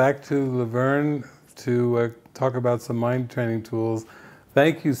and then back to Laverne to talk about some mind training tools.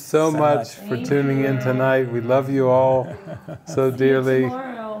 Thank you so much for tuning in tonight. We love you all so dearly.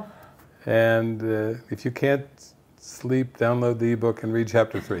 Tomorrow. And if you can't sleep, download the ebook and read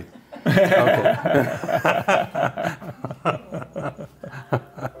chapter 3.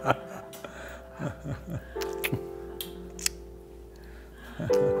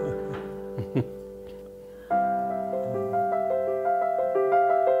 Okay.